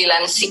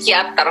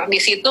 psikiater di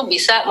situ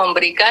bisa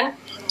memberikan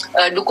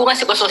dukungan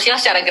psikososial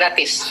secara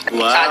gratis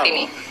saat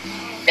ini.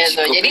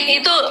 Gitu. Jadi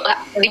itu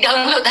di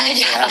download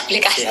aja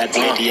aplikasi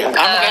Sehatpedia.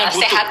 Kamu kayak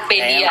butuh.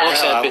 Sehatpedia.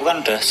 Aku kan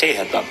udah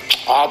sehat Pak.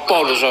 Apa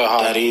udah sehat?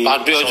 Dari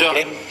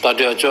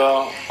Tadi aja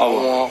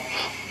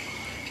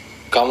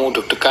kamu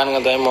deg-degan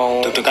katanya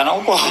mau deg-degan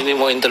apa? Ini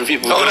mau interview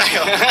Bu. Oh,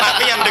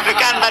 tapi yang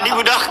deg-degan tadi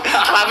Bu Dok.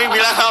 Tapi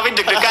bilang tapi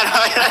deg-degan.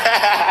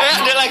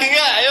 Ada lagi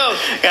nggak? Ayo.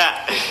 Ya,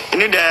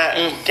 ini udah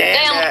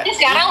Yang penting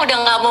sekarang udah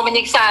nggak mau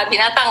menyiksa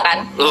binatang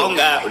kan? Oh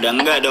enggak, udah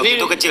enggak Dok. Ini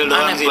Itu kecil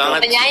doang aneh sih.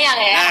 banget. Penyayang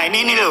ya. Nah,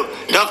 ini loh,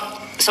 Dok.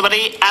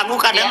 Seperti aku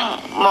kadang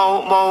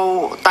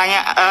mau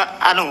tanya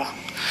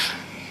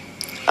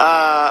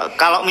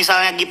kalau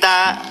misalnya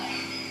kita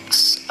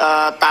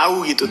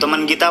tahu gitu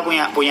teman kita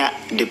punya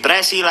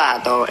depresi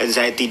lah atau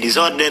anxiety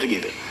disorder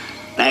gitu.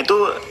 Nah itu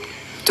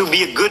to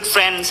be a good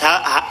friends,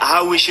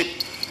 how we should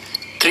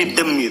treat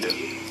them gitu,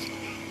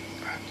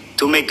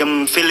 to make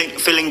them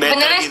feeling better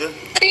Benernya gitu.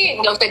 sih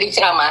nggak usah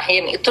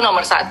diceramahin, itu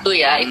nomor satu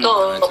ya. Itu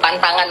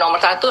pantangan nomor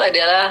satu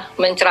adalah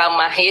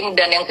menceramahin,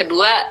 dan yang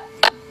kedua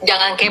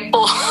jangan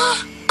kepo.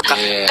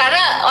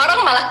 Karena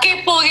orang malah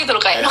kepo gitu loh,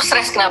 kayak lo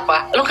stres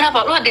kenapa? Lo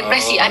kenapa? Lo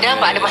depresi? Ada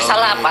apa? Ada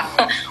masalah apa?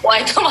 Wah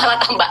itu malah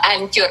tambah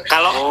hancur.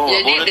 Kalau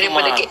jadi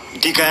daripada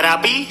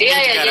digarapi,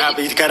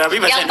 digarapi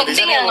bahasa yang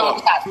penting Indonesia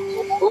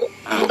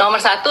yang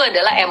nomor satu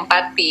adalah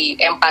empati.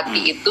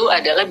 Empati itu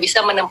adalah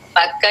bisa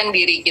menempatkan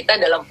diri kita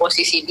dalam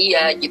posisi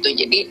dia gitu.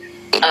 Jadi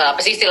apa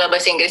sih istilah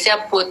bahasa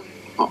Inggrisnya, put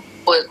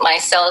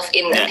myself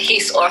in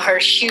his or her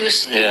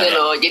shoes gitu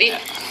loh. Jadi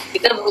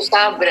kita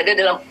berusaha berada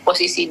dalam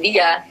posisi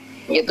dia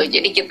gitu.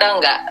 Jadi kita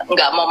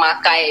nggak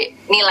memakai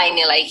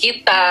nilai-nilai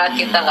kita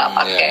nggak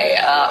pakai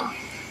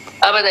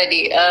apa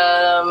tadi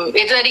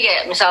itu tadi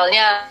kayak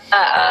misalnya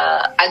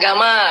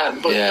agama,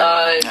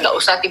 nggak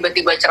usah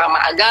tiba-tiba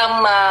ceramah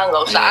agama,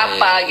 nggak usah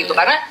apa gitu,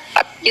 karena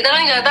kita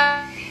kan nggak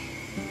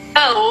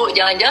tahu,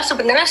 jangan-jangan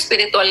sebenarnya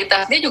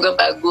spiritualitas dia juga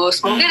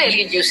bagus, mungkin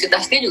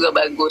religiusitas dia juga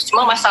bagus,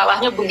 cuma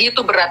masalahnya begitu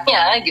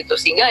beratnya gitu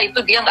sehingga itu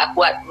dia nggak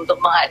kuat untuk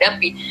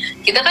menghadapi.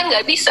 Kita kan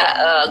nggak bisa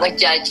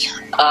ngejudge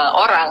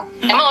orang.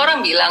 Emang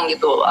orang bilang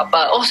gitu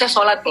apa, oh saya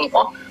sholat nih,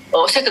 oh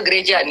oh saya ke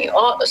gereja nih,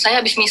 oh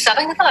saya habis misa,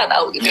 kan kita nggak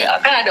tahu gitu ya.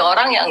 Kan ada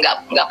orang yang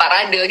nggak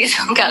parade gitu,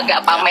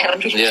 nggak pamer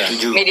di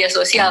media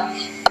sosial.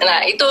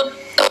 Nah itu,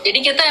 jadi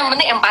kita yang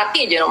penting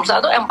empati aja, nomor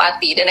satu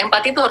empati, dan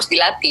empati itu harus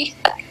dilatih.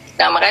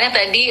 Nah makanya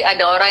tadi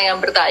ada orang yang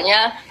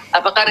bertanya,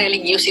 apakah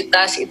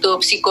religiusitas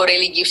itu,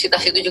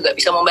 psikoreligiusitas itu juga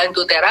bisa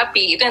membantu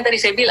terapi? Itu yang tadi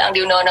saya bilang,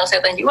 di Undang-Undang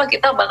Kesehatan Jiwa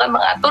kita bahkan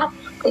mengatur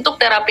untuk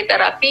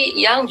terapi-terapi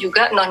yang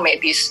juga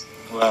non-medis.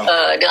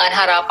 Dengan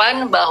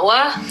harapan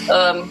bahwa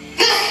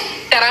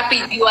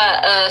terapi jiwa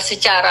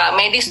secara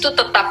medis itu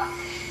tetap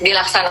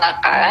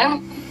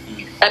dilaksanakan,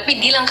 tapi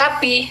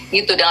dilengkapi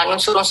gitu dengan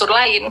unsur-unsur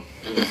lain.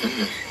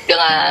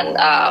 Dengan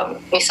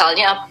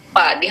misalnya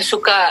apa, dia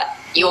suka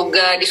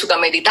yoga, dia suka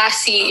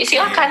meditasi,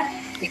 silakan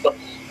gitu.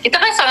 Kita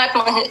kan sangat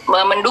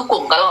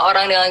mendukung, kalau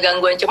orang dengan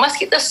gangguan cemas,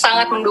 kita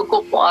sangat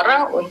mendukung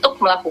orang untuk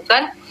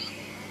melakukan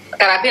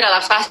terapi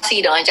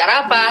relaksasi dengan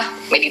cara apa?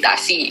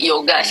 Meditasi,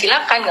 yoga,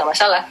 silakan, nggak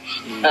masalah.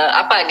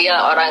 Apa dia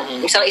orang,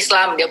 misalnya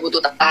Islam, dia butuh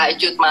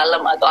tahajud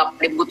malam atau apa,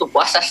 dia butuh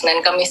puasa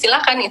Senin Kamis,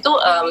 silakan itu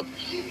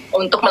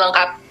untuk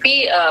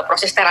melengkapi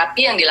proses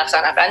terapi yang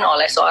dilaksanakan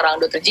oleh seorang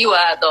dokter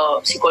jiwa atau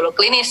psikolog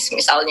klinis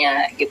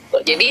misalnya gitu.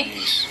 Jadi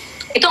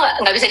itu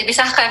nggak bisa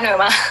dipisahkan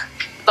memang.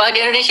 Kalau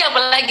di Indonesia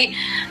apalagi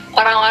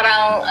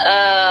orang-orang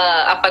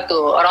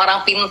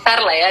orang-orang pintar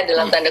lah ya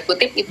dalam tanda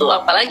kutip itu,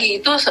 apalagi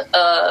itu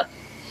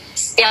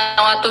yang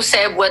waktu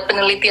saya buat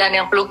penelitian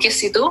yang pelukis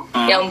itu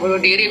yang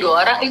bunuh diri 2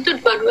 orang itu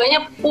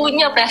dua-duanya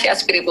punya penasihat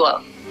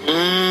spiritual.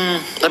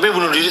 Tapi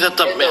bunuh diri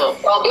tetap gitu. Ya.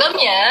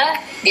 Problemnya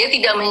dia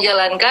tidak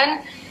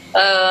menjalankan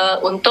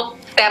untuk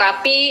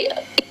terapi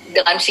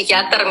dengan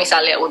psikiater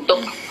misalnya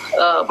untuk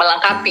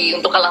melengkapi,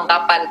 untuk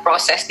kelengkapan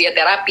proses dia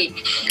terapi.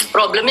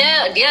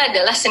 Problemnya dia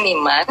adalah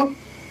seniman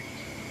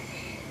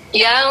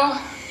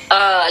yang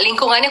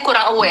lingkungannya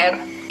kurang aware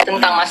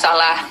tentang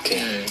masalah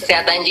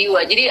kesehatan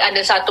jiwa. Jadi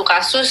ada satu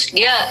kasus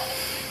dia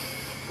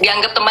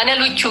dianggap temannya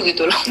lucu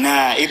gitu loh.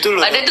 Nah itu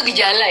loh. Ada itu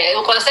gejala ya.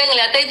 Kalau saya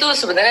ngeliatnya itu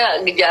sebenarnya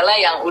gejala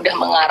yang udah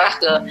mengarah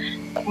ke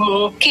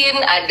mungkin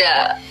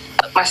ada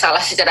masalah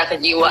secara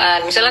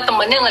kejiwaan. Misalnya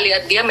temennya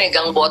ngelihat dia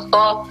megang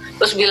botol,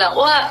 terus bilang,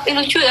 wah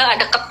ini lucu ya,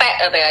 ada ketek,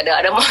 katanya,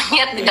 ada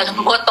monyet di dalam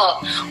botol.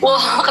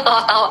 Wah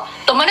ketawa-tawa.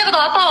 Temennya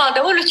ketawa-tawa,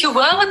 wah lucu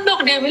banget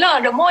dok. Dia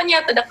bilang ada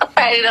monyet, ada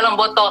ketek di dalam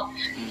botol.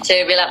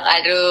 Saya bilang,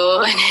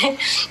 aduh.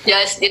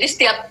 Jadi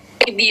setiap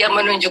dia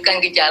menunjukkan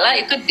gejala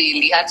itu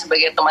dilihat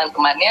sebagai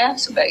teman-temannya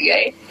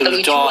sebagai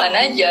kelucuan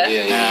aja.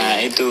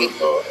 Nah itu.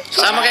 Gitu.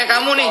 Sama kayak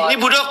kamu nih, ini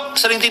Budok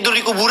sering tidur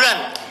di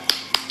kuburan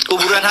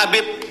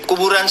Habib,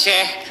 kuburan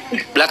Syekh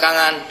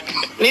belakangan.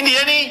 Ini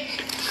dia nih,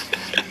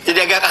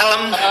 jadi agak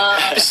kalem.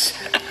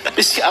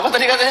 Apa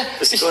tadi katanya?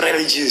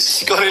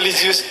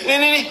 Psikoreligius.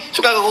 Ini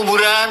suka ke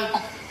kuburan,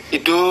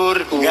 tidur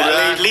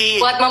kuburan.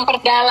 Buat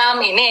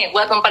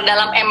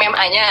memperdalam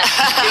MMA-nya.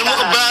 Ilmu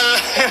kebal.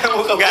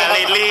 Gak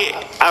lately,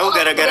 aku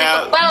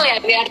gara-gara kebal ya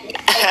biar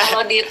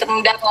kalau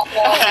ditendang atau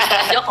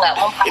ditonjok nggak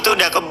mempan. itu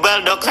udah kebal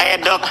dok, saya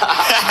dok.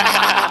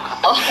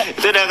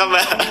 Itu udah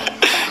kebal.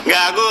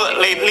 Nggak, aku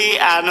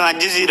lately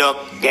aja sih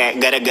dok,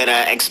 kayak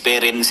gara-gara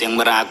experience yang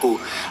pernah aku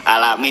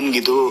alamin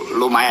gitu,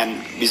 lumayan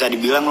bisa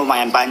dibilang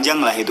lumayan panjang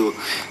lah itu.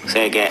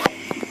 Saya kayak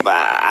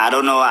I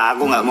don't know,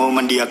 aku nggak mau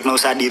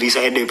mendiagnosa diri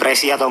saya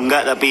depresi atau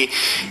enggak, tapi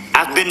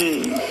I've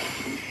been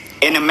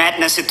in a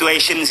madness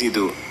situations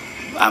gitu,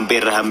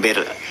 hampir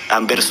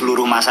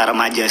seluruh masa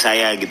remaja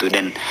saya gitu,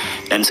 dan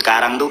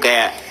sekarang tuh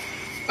kayak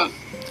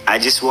I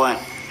just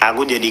want,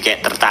 aku jadi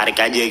kayak tertarik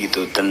aja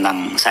gitu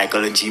tentang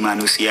psikologi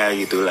manusia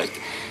gitu, like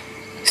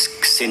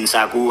since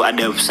aku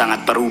ada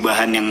sangat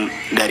perubahan yang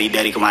dari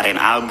kemarin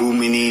album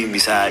ini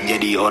bisa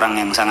jadi orang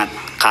yang sangat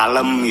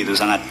kalem gitu,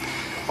 sangat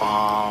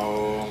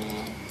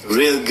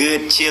real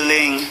good,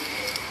 chilling.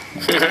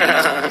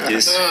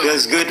 Just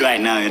feels good right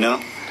now, you know.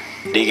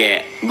 Jadi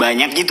kayak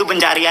banyak gitu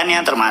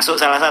pencariannya, termasuk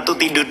salah satu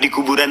tidur di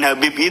kuburan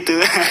Habib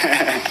itu.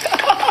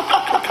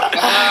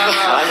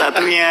 Salah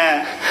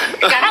satunya.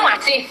 Sekarang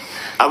masih?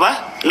 Apa?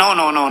 No.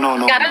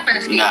 Sekarang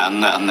masih? Enggak.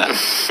 Udah enggak.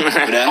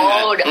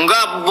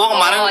 Enggak, Bu,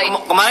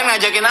 kemarin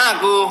ngajakin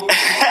aku.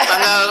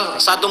 Tanggal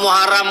 1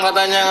 Muharram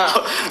katanya.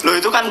 Loh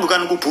itu kan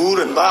bukan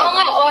kuburan, Pak.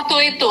 Enggak,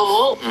 waktu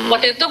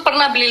itu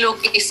pernah beli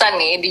lukisan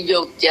nih di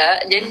Jogja.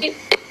 Jadi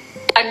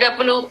ada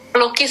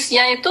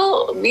pelukisnya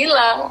itu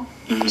bilang,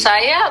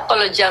 saya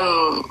kalau jam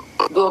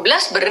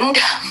 12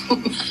 berendam.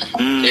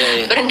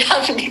 Berendam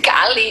di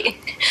kali.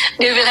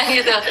 Dia bilang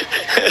gitu.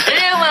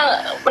 Jadi emang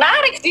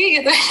menarik sih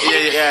gitu.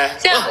 Iya.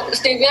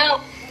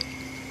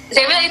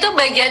 Saya bilang itu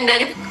bagian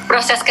dari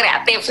proses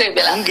kreatif, saya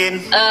bilang.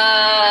 Mungkin.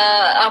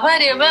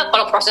 Dia bilang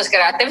kalau proses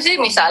kreatif sih,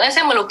 misalnya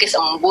saya melukis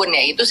embun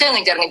ya, itu saya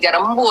ngejar-ngejar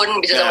embun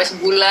bisa sampai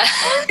sebulan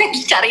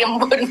cari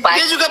embun.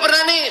 Dia juga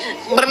pernah nih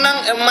berenang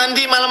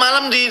mandi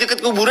malam-malam di dekat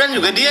kuburan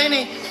juga dia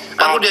ini.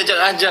 Aku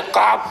diajak-ajak.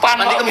 Kapan?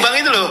 Mandi kembang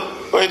itu loh.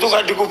 Oh itu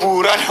nggak di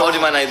kuburan. Oh di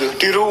mana itu?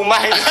 Di rumah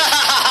itu.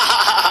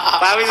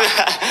 Tapi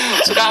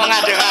suka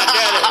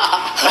mengada-ngada.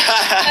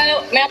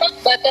 Memang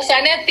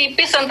batasannya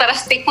tipis antara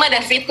stigma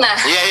dan fitnah.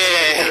 Iya.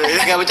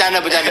 Nggak bercanda.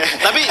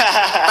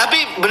 Tapi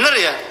bener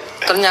ya.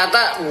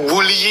 Ternyata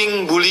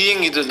bullying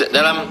gitu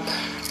dalam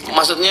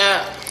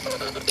maksudnya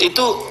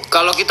itu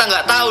kalau kita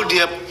nggak tahu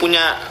dia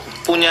punya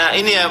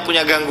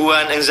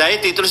gangguan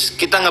anxiety, terus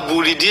kita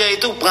ngebully dia,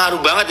 itu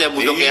pengaruh banget ya Bu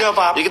Dok Iya, ya.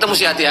 Pak. Jadi kita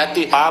mesti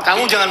hati-hati. Papi.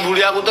 Kamu jangan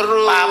bully aku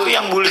terus. Papi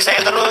yang bully saya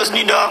terus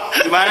nih Dok.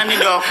 Gimana nih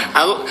Dok?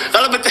 Aku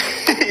kalau betul.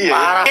 Iya.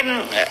 Mungkin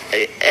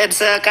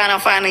it's a kind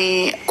of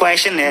funny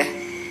question ya.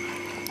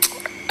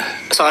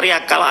 Sorry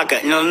ya kalau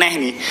agak nyeleneh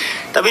nih.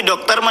 Tapi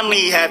dokter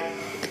melihat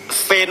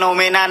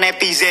fenomena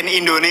netizen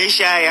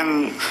Indonesia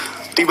yang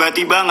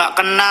tiba-tiba nggak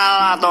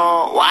kenal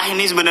atau wah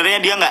ini sebenarnya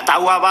dia nggak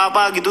tahu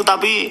apa-apa gitu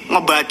tapi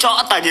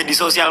ngebacot aja di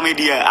sosial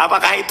media.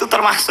 Apakah itu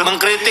termasuk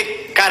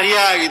Mengkritik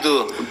karya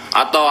gitu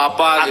atau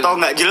apa gitu? atau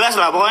nggak jelas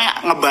lah pokoknya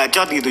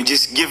ngebacot gitu,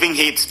 just giving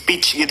hate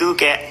speech gitu,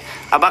 kayak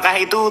apakah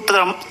itu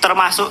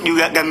termasuk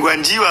juga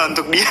gangguan jiwa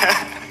untuk dia?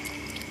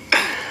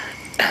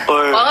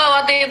 Kalau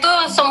waktu itu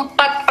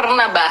sempat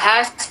pernah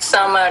bahas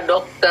sama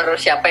dokter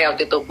siapa ya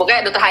waktu itu,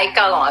 pokoknya dokter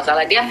Haikal kalau nggak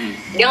salah, dia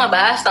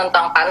ngebahas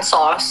tentang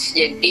pansos,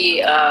 jadi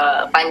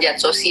panjat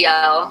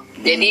sosial.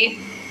 Jadi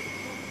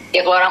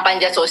ya kalau orang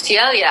panjat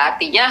sosial ya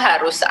artinya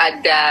harus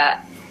ada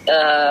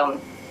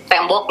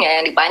temboknya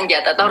yang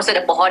dipanjat atau harus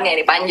ada pohonnya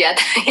yang dipanjat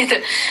gitu.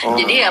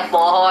 Jadi ya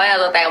pohon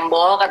atau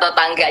tembok atau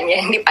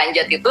tangganya yang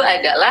dipanjat itu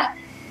adalah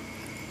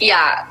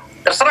ya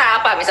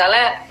terserah apa,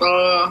 misalnya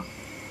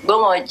gue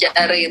mau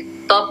cari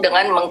top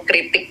dengan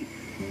mengkritik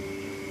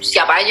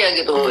siapa aja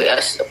gitu ya,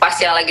 pas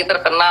yang lagi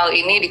terkenal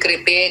ini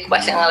dikritik,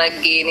 pas yang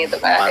lagi ini tuh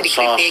kan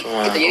dikritik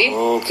gitu. Jadi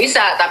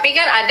bisa, tapi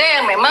kan ada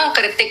yang memang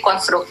kritik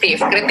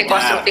konstruktif. Kritik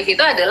konstruktif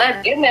itu adalah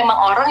dia memang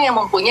orang yang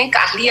mempunyai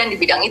keahlian di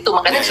bidang itu,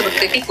 makanya disebut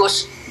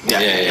kritikus.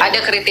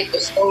 Ada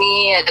kritikus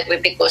seni, ada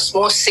kritikus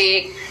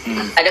musik,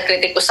 ada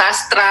kritikus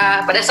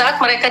sastra. Pada saat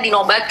mereka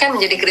dinobatkan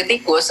menjadi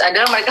kritikus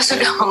adalah mereka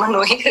sudah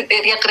memenuhi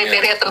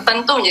kriteria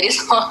tertentu menjadi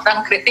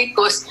seorang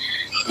kritikus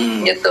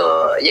gitu.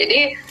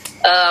 Jadi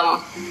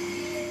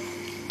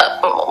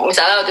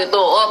misalnya waktu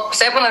itu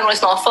saya pernah nulis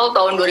novel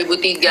tahun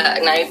 2003,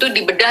 nah itu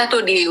dibedah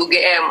tuh di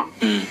UGM.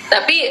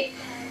 Tapi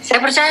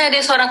saya percaya dia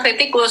seorang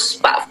kritikus,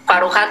 Pak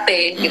Faruq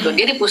Hate gitu.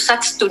 Dia di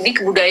Pusat Studi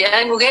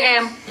Kebudayaan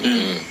UGM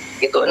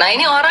gitu. Nah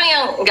ini orang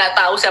yang nggak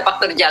tahu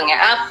sepak terjangnya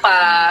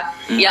apa,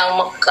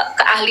 yang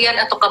keahlian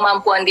atau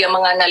kemampuan dia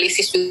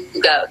menganalisis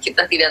juga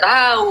kita tidak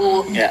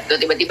tahu.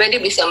 Gitu. Tiba-tiba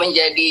dia bisa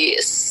menjadi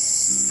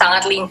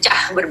sangat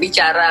lincah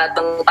berbicara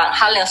tentang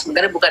hal yang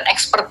sebenarnya bukan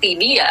eksperti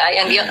dia,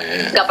 yang dia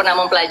nggak pernah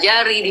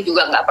mempelajari, dia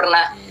juga nggak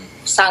pernah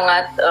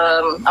sangat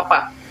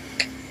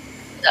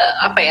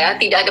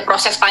tidak ada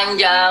proses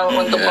panjang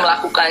untuk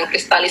melakukan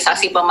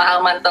kristalisasi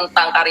pemahaman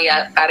tentang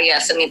karya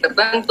seni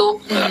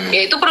tertentu.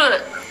 Ya itu perlu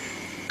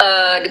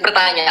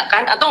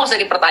dipertanyakan atau nggak usah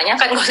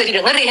dipertanyakan, nggak usah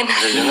didengerin.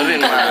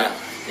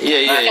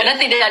 Iya. Karena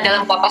tidak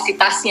dalam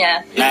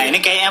kapasitasnya. Nah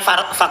ini kayaknya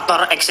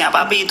faktor X-nya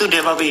Papi itu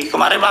deh Papi.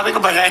 Kemarin Papi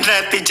kebanyakan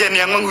netizen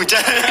yang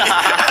menghujat.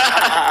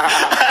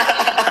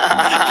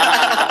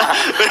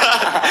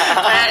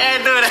 Kayaknya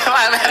itu udah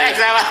faktor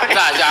X-nya Papi.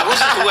 Nggak, aku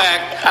sih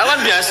cuek. Aku kan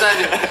biasa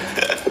nih.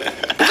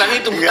 Bukan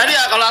itu. Tadi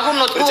ya kalau aku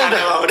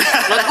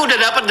notku udah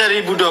dapat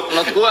dari Budok.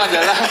 Notku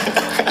adalah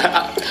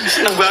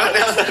seneng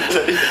banget ya.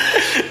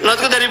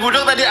 Notku dari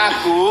Budok tadi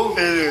aku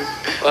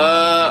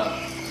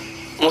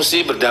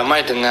mesti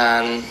berdamai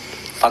dengan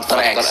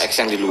faktor X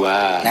yang di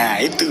luar. Nah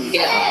itu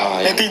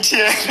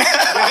netizen.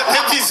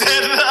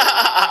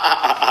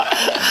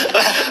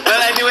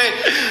 Well anyway,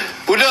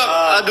 Budok,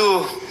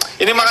 aduh,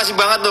 ini makasih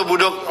banget loh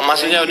Budok.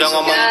 Maksudnya udah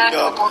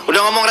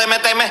ngomong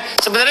remeh-temeh.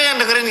 Sebenarnya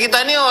yang dengerin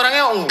kita ini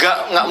orangnya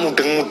nggak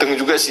mudeng-mudeng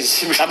juga sih.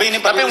 Tapi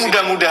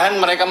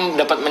mudah-mudahan mereka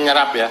dapat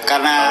menyerap ya.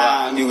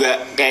 Karena juga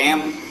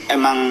kayaknya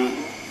emang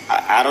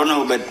I don't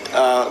know, but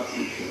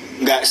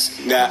nggak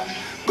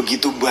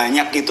begitu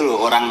banyak gitu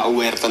loh orang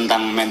aware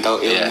tentang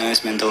mental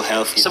illness, mental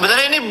health gitu.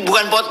 Sebenarnya ini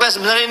bukan podcast,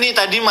 sebenarnya ini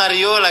tadi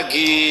Mario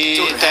lagi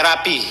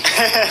terapi.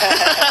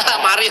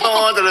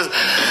 Mario terus.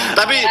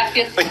 Tapi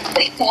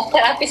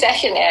terapi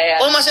session ya.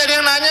 Oh masih ada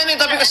yang nanya nih,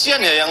 tapi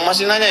kesian ya yang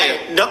masih nanya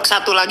ya. Dok,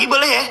 satu lagi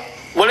boleh ya?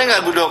 Boleh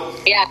nggak Bu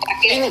Dok? Ya,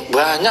 terakhir. Ini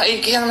banyak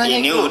yang nanya.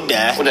 Ini itu.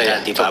 Udah ya,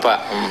 coba.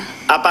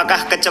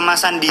 Apakah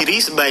kecemasan diri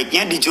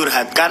sebaiknya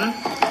dicurhatkan,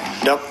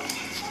 Dok?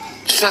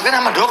 Curhatkan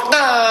sama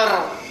dokter.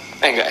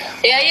 Enggak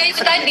ya? Ya itu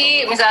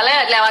tadi,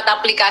 misalnya lewat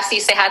aplikasi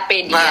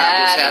Sehatpedia.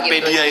 Nah,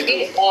 Sehatpedia gitu.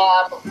 Jadi,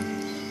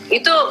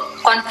 itu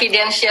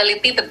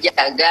confidentiality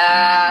terjaga,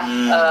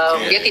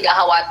 dia tidak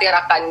khawatir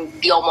akan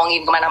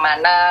diomongin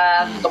kemana-mana,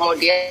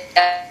 kemudian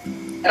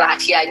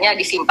rahasianya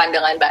disimpan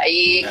dengan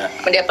baik,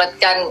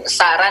 mendapatkan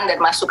saran dan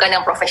masukan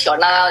yang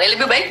profesional, ya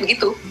lebih baik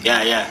begitu.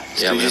 Ya,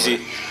 setuju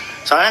sih.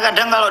 Soalnya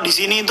kadang kalau di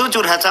sini itu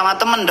curhat sama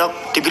temen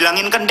Dok,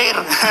 dibilangin kentir,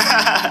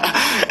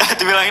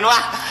 dibilangin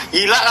wah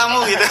gila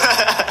kamu gitu.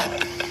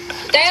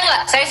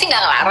 Saya sih nggak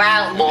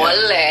ngelarang,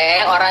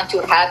 boleh orang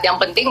curhat.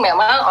 Yang penting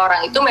memang orang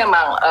itu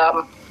memang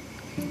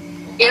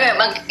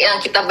memang yang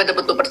kita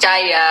betul-betul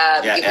percaya,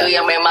 gitu.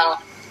 Yang memang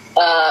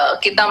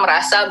kita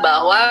merasa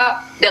bahwa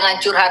dengan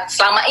curhat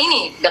selama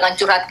ini, dengan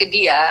curhat ke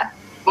dia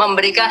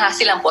memberikan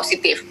hasil yang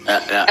positif.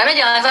 Karena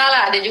jangan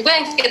salah, ada juga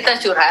yang kita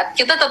curhat,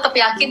 kita tetap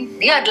yakin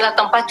dia adalah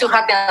tempat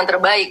curhat yang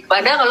terbaik.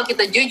 Padahal kalau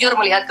kita jujur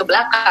melihat ke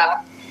belakang,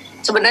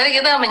 sebenarnya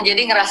kita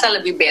menjadi ngerasa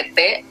lebih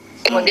bete,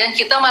 kemudian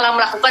kita malah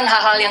melakukan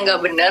hal-hal yang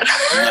nggak benar.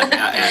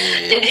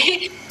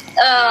 Jadi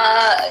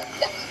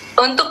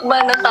untuk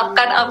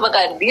menetapkan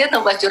apakah dia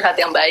tempat curhat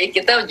yang baik,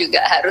 kita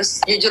juga harus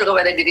jujur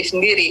kepada diri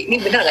sendiri.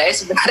 Ini benar nggak ya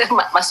sebenarnya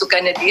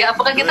masukannya dia?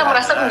 Apakah kita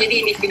merasa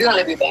menjadi individu yang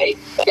lebih baik?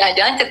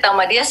 Jangan-jangan cerita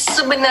sama dia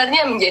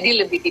sebenarnya menjadi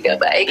lebih tidak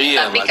baik,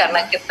 tapi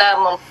karena kita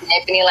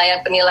mempunyai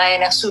penilaian-penilaian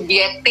yang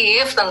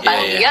subjektif tentang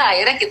dia,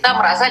 akhirnya kita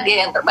merasa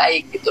dia yang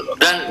terbaik gitu loh.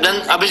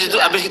 Dan abis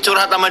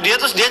curhat sama dia,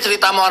 terus dia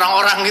cerita sama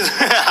orang-orang gitu.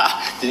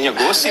 Jadinya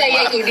gosip.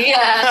 Ya itu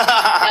dia.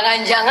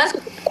 Jangan-jangan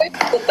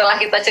setelah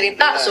kita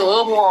cerita,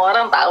 semua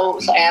orang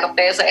tahu,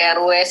 se-RT,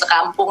 se-RW,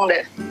 sekampung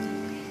deh.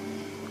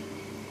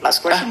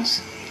 Last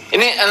questions.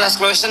 Ini last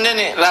question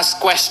nih,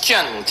 last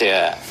question,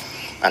 Cia.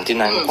 Nanti.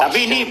 Tapi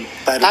ini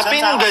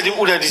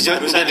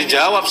udah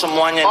dijawab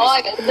semuanya. Oh,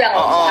 ya udah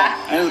nggak usah.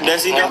 Udah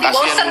sih, Nanti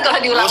bosan kalau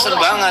diulang. Bosan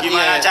banget.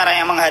 Gimana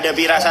caranya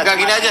menghadapi rasa Gak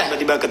gini aja.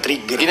 tiba-tiba ke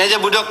trigger. Gini aja,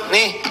 Budok.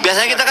 Nih,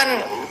 biasanya kita kan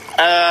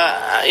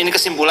ini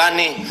kesimpulan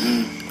nih.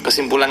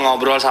 Kesimpulan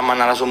ngobrol sama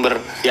narasumber.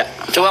 Ya.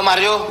 Coba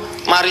Mario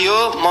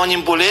mau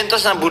nyimpulin,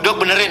 terus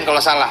Budok benerin kalau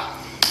salah.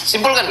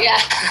 Simpul kan? Iya.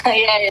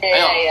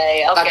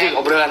 Ayo. Oke. Tadi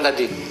obrolan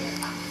tadi.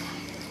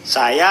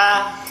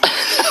 Saya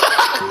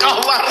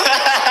Kawar.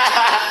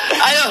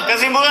 Ayo,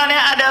 kesimpulannya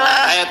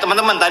adalah ayo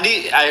teman-teman,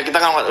 tadi kita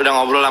kan udah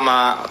ngobrol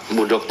sama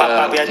Bu Dokter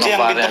Pak Piaji yang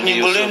Nova pintar dan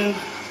nyimpulin.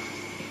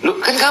 Yusuf. Lu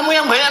kan kamu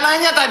yang banyak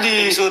nanya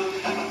tadi. Sud.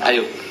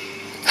 Ayo.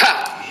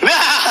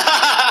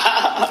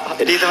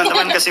 Jadi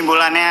teman-teman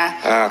kesimpulannya,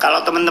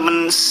 kalau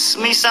teman-teman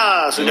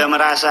misal sudah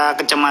merasa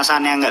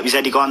kecemasan yang nggak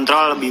bisa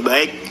dikontrol, lebih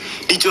baik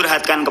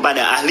dicurhatkan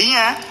kepada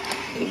ahlinya.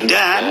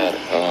 Dan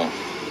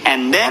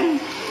and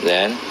then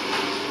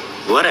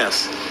what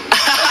else?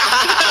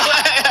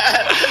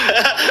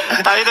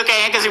 Tapi itu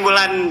kayaknya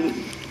kesimpulan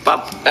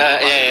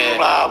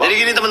Jadi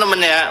gini teman-teman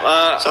ya.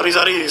 Sorry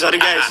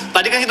guys.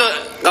 Tadi kan gitu.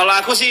 Kalau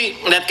aku sih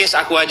lihat case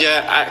aku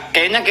aja.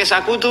 Kayaknya case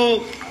aku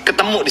tuh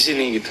ketemu di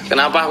sini gitu.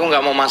 Kenapa aku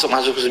nggak mau masuk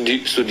ke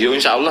studio?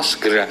 Insya Allah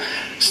segera.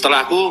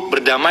 Setelah aku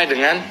berdamai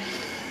dengan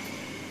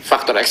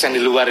faktor X yang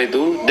di luar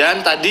itu,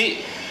 dan tadi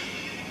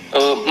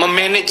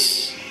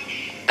memanage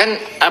kan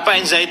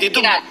anxiety itu.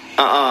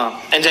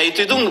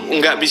 Anxiety itu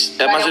nggak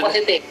bisa.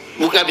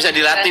 Bukan bisa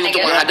dilatih untuk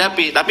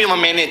menghadapi, tapi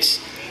memanage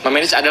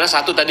adalah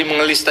satu tadi,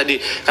 mengelis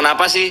tadi.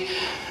 Kenapa sih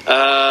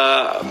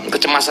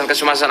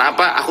kecemasan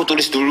apa? Aku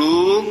tulis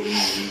dulu,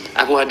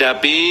 aku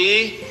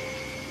hadapi,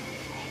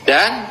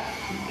 dan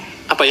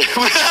apa ya?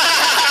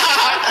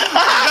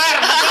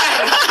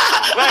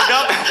 Baik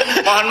dok,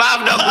 mohon maaf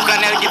dok,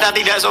 bukannya kita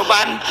tidak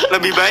sopan,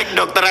 lebih baik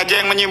dokter aja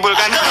yang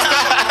menyimpulkan.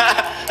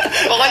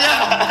 Pokoknya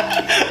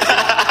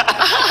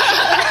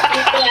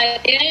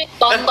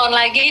tonton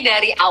lagi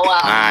dari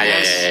awal.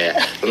 Iya.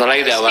 Tonton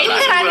lagi dari awal.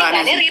 Ini rerun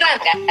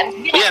kan?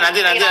 Iya,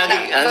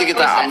 nanti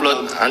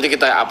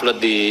kita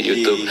upload di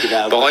YouTube.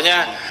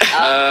 Pokoknya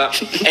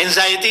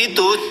anxiety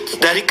itu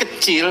dari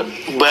kecil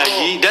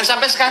bayi dan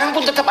sampai sekarang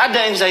pun tetap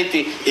ada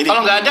anxiety.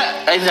 Kalau nggak ada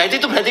anxiety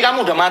itu berarti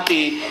kamu udah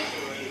mati.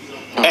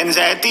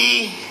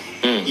 Anxiety,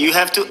 you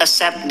have to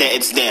accept that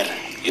it's there.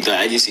 Itu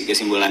aja sih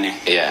kesimpulannya.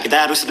 Iya.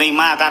 Kita harus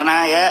terima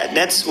karena ya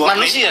that's what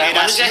manusia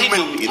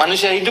hidup. Gitu.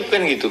 Manusia hidup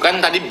kan gitu.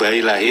 Kan tadi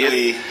bayi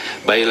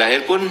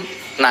lahir pun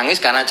nangis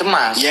karena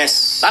cemas.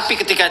 Yes.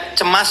 Tapi ketika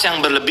cemas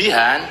yang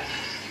berlebihan,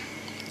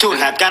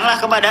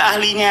 curhatkanlah kepada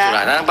ahlinya.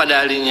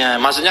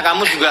 Maksudnya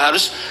kamu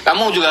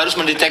juga harus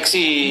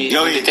mendeteksi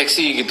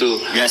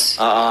gitu.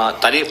 Yes.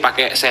 Tadi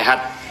pakai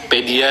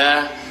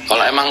Sehatpedia.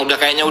 Kalau emang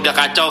kayaknya udah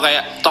kacau,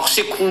 kayak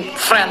toxic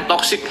friend,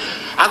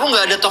 aku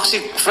nggak ada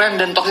toxic friend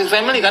dan toxic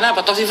family. Karena apa?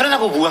 Toxic friend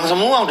aku buang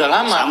semua udah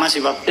lama. Sama sih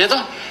Pak. Ya toh,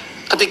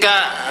 ketika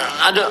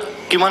ada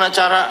gimana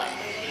cara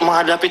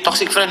menghadapi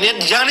toxic friend, ya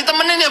jangan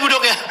ditemenin ya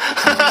Budok ya.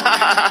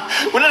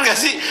 Bener gak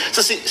sih?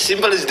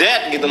 Simple as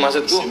that gitu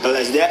maksudku. Simple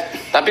as that.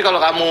 Tapi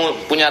kalau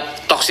kamu punya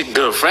toxic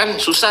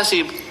girlfriend susah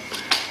sih.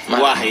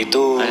 Wah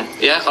itu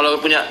ya,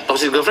 kalau punya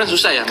toxic girlfriend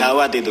susah ya.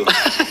 Gawat itu.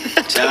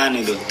 Jangan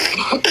itu.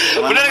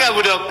 Bener gak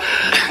Budok?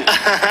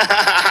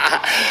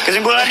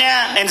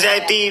 Kesimpulannya,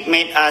 anxiety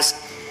made us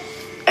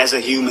as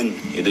a human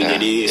gitu.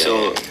 Jadi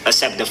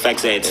accept the fact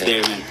that it's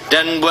there, man.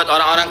 Dan buat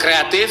orang-orang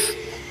kreatif,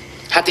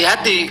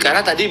 hati-hati karena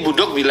tadi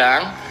Budok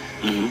bilang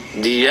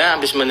dia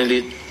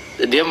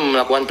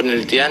melakukan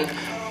penelitian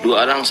 2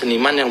 orang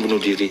seniman yang bunuh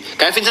diri.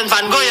 Kayak Vincent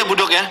van Gogh ya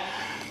Budok ya.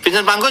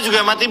 Vincent van Gogh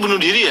juga mati bunuh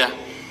diri ya.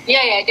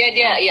 Iya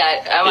dia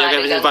kayak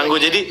Vincent van Gogh.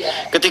 Jadi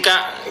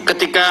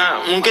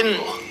ketika mungkin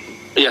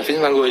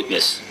Vincent van Gogh,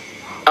 yes.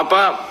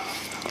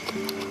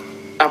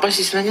 Apa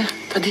sih istilahnya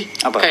tadi?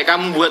 Apa? Kayak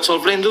kamu buat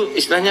solvent tuh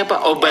istilahnya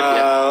apa? Obat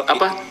ya?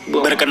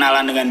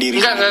 Berkenalan dengan diri.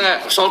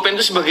 Enggak.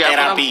 Solvent itu sebagai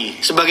terapi.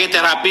 Sebagai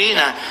terapi.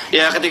 Nah,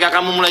 ya ketika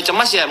kamu mulai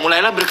cemas ya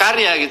mulailah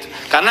berkarya gitu.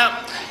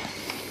 Karena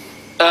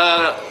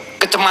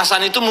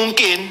kecemasan itu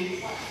mungkin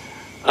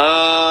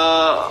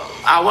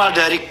awal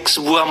dari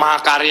sebuah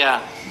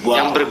mahakarya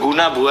yang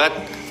berguna buat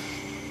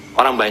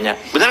orang banyak.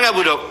 Benar nggak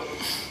Budok?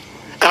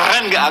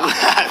 Keren nggak aku?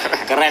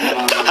 Keren.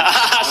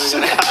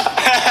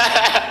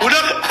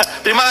 Budok,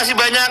 terima kasih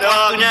banyak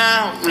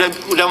waktunya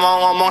udah mau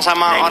ngomong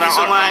sama Thank you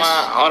so much.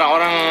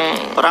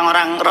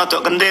 orang-orang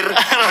rodok kentir.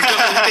 Rodok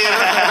kentir.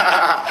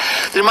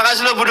 Terima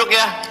kasih lo Budok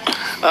ya.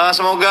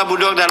 Semoga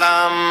Budok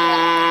dalam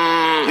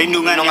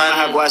Lindungan Yang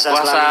Maha Kuasa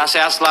selalu.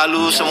 sehat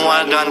selalu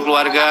semua dengan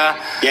keluarga.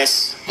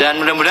 Yes.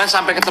 Dan mudah-mudahan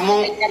sampai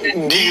ketemu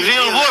di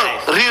real world.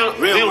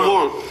 Real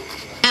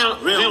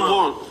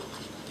world.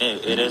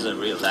 It is a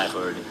real life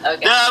already.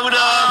 Oke. Dah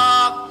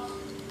Budok.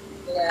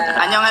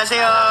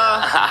 Annyeonghaseyo.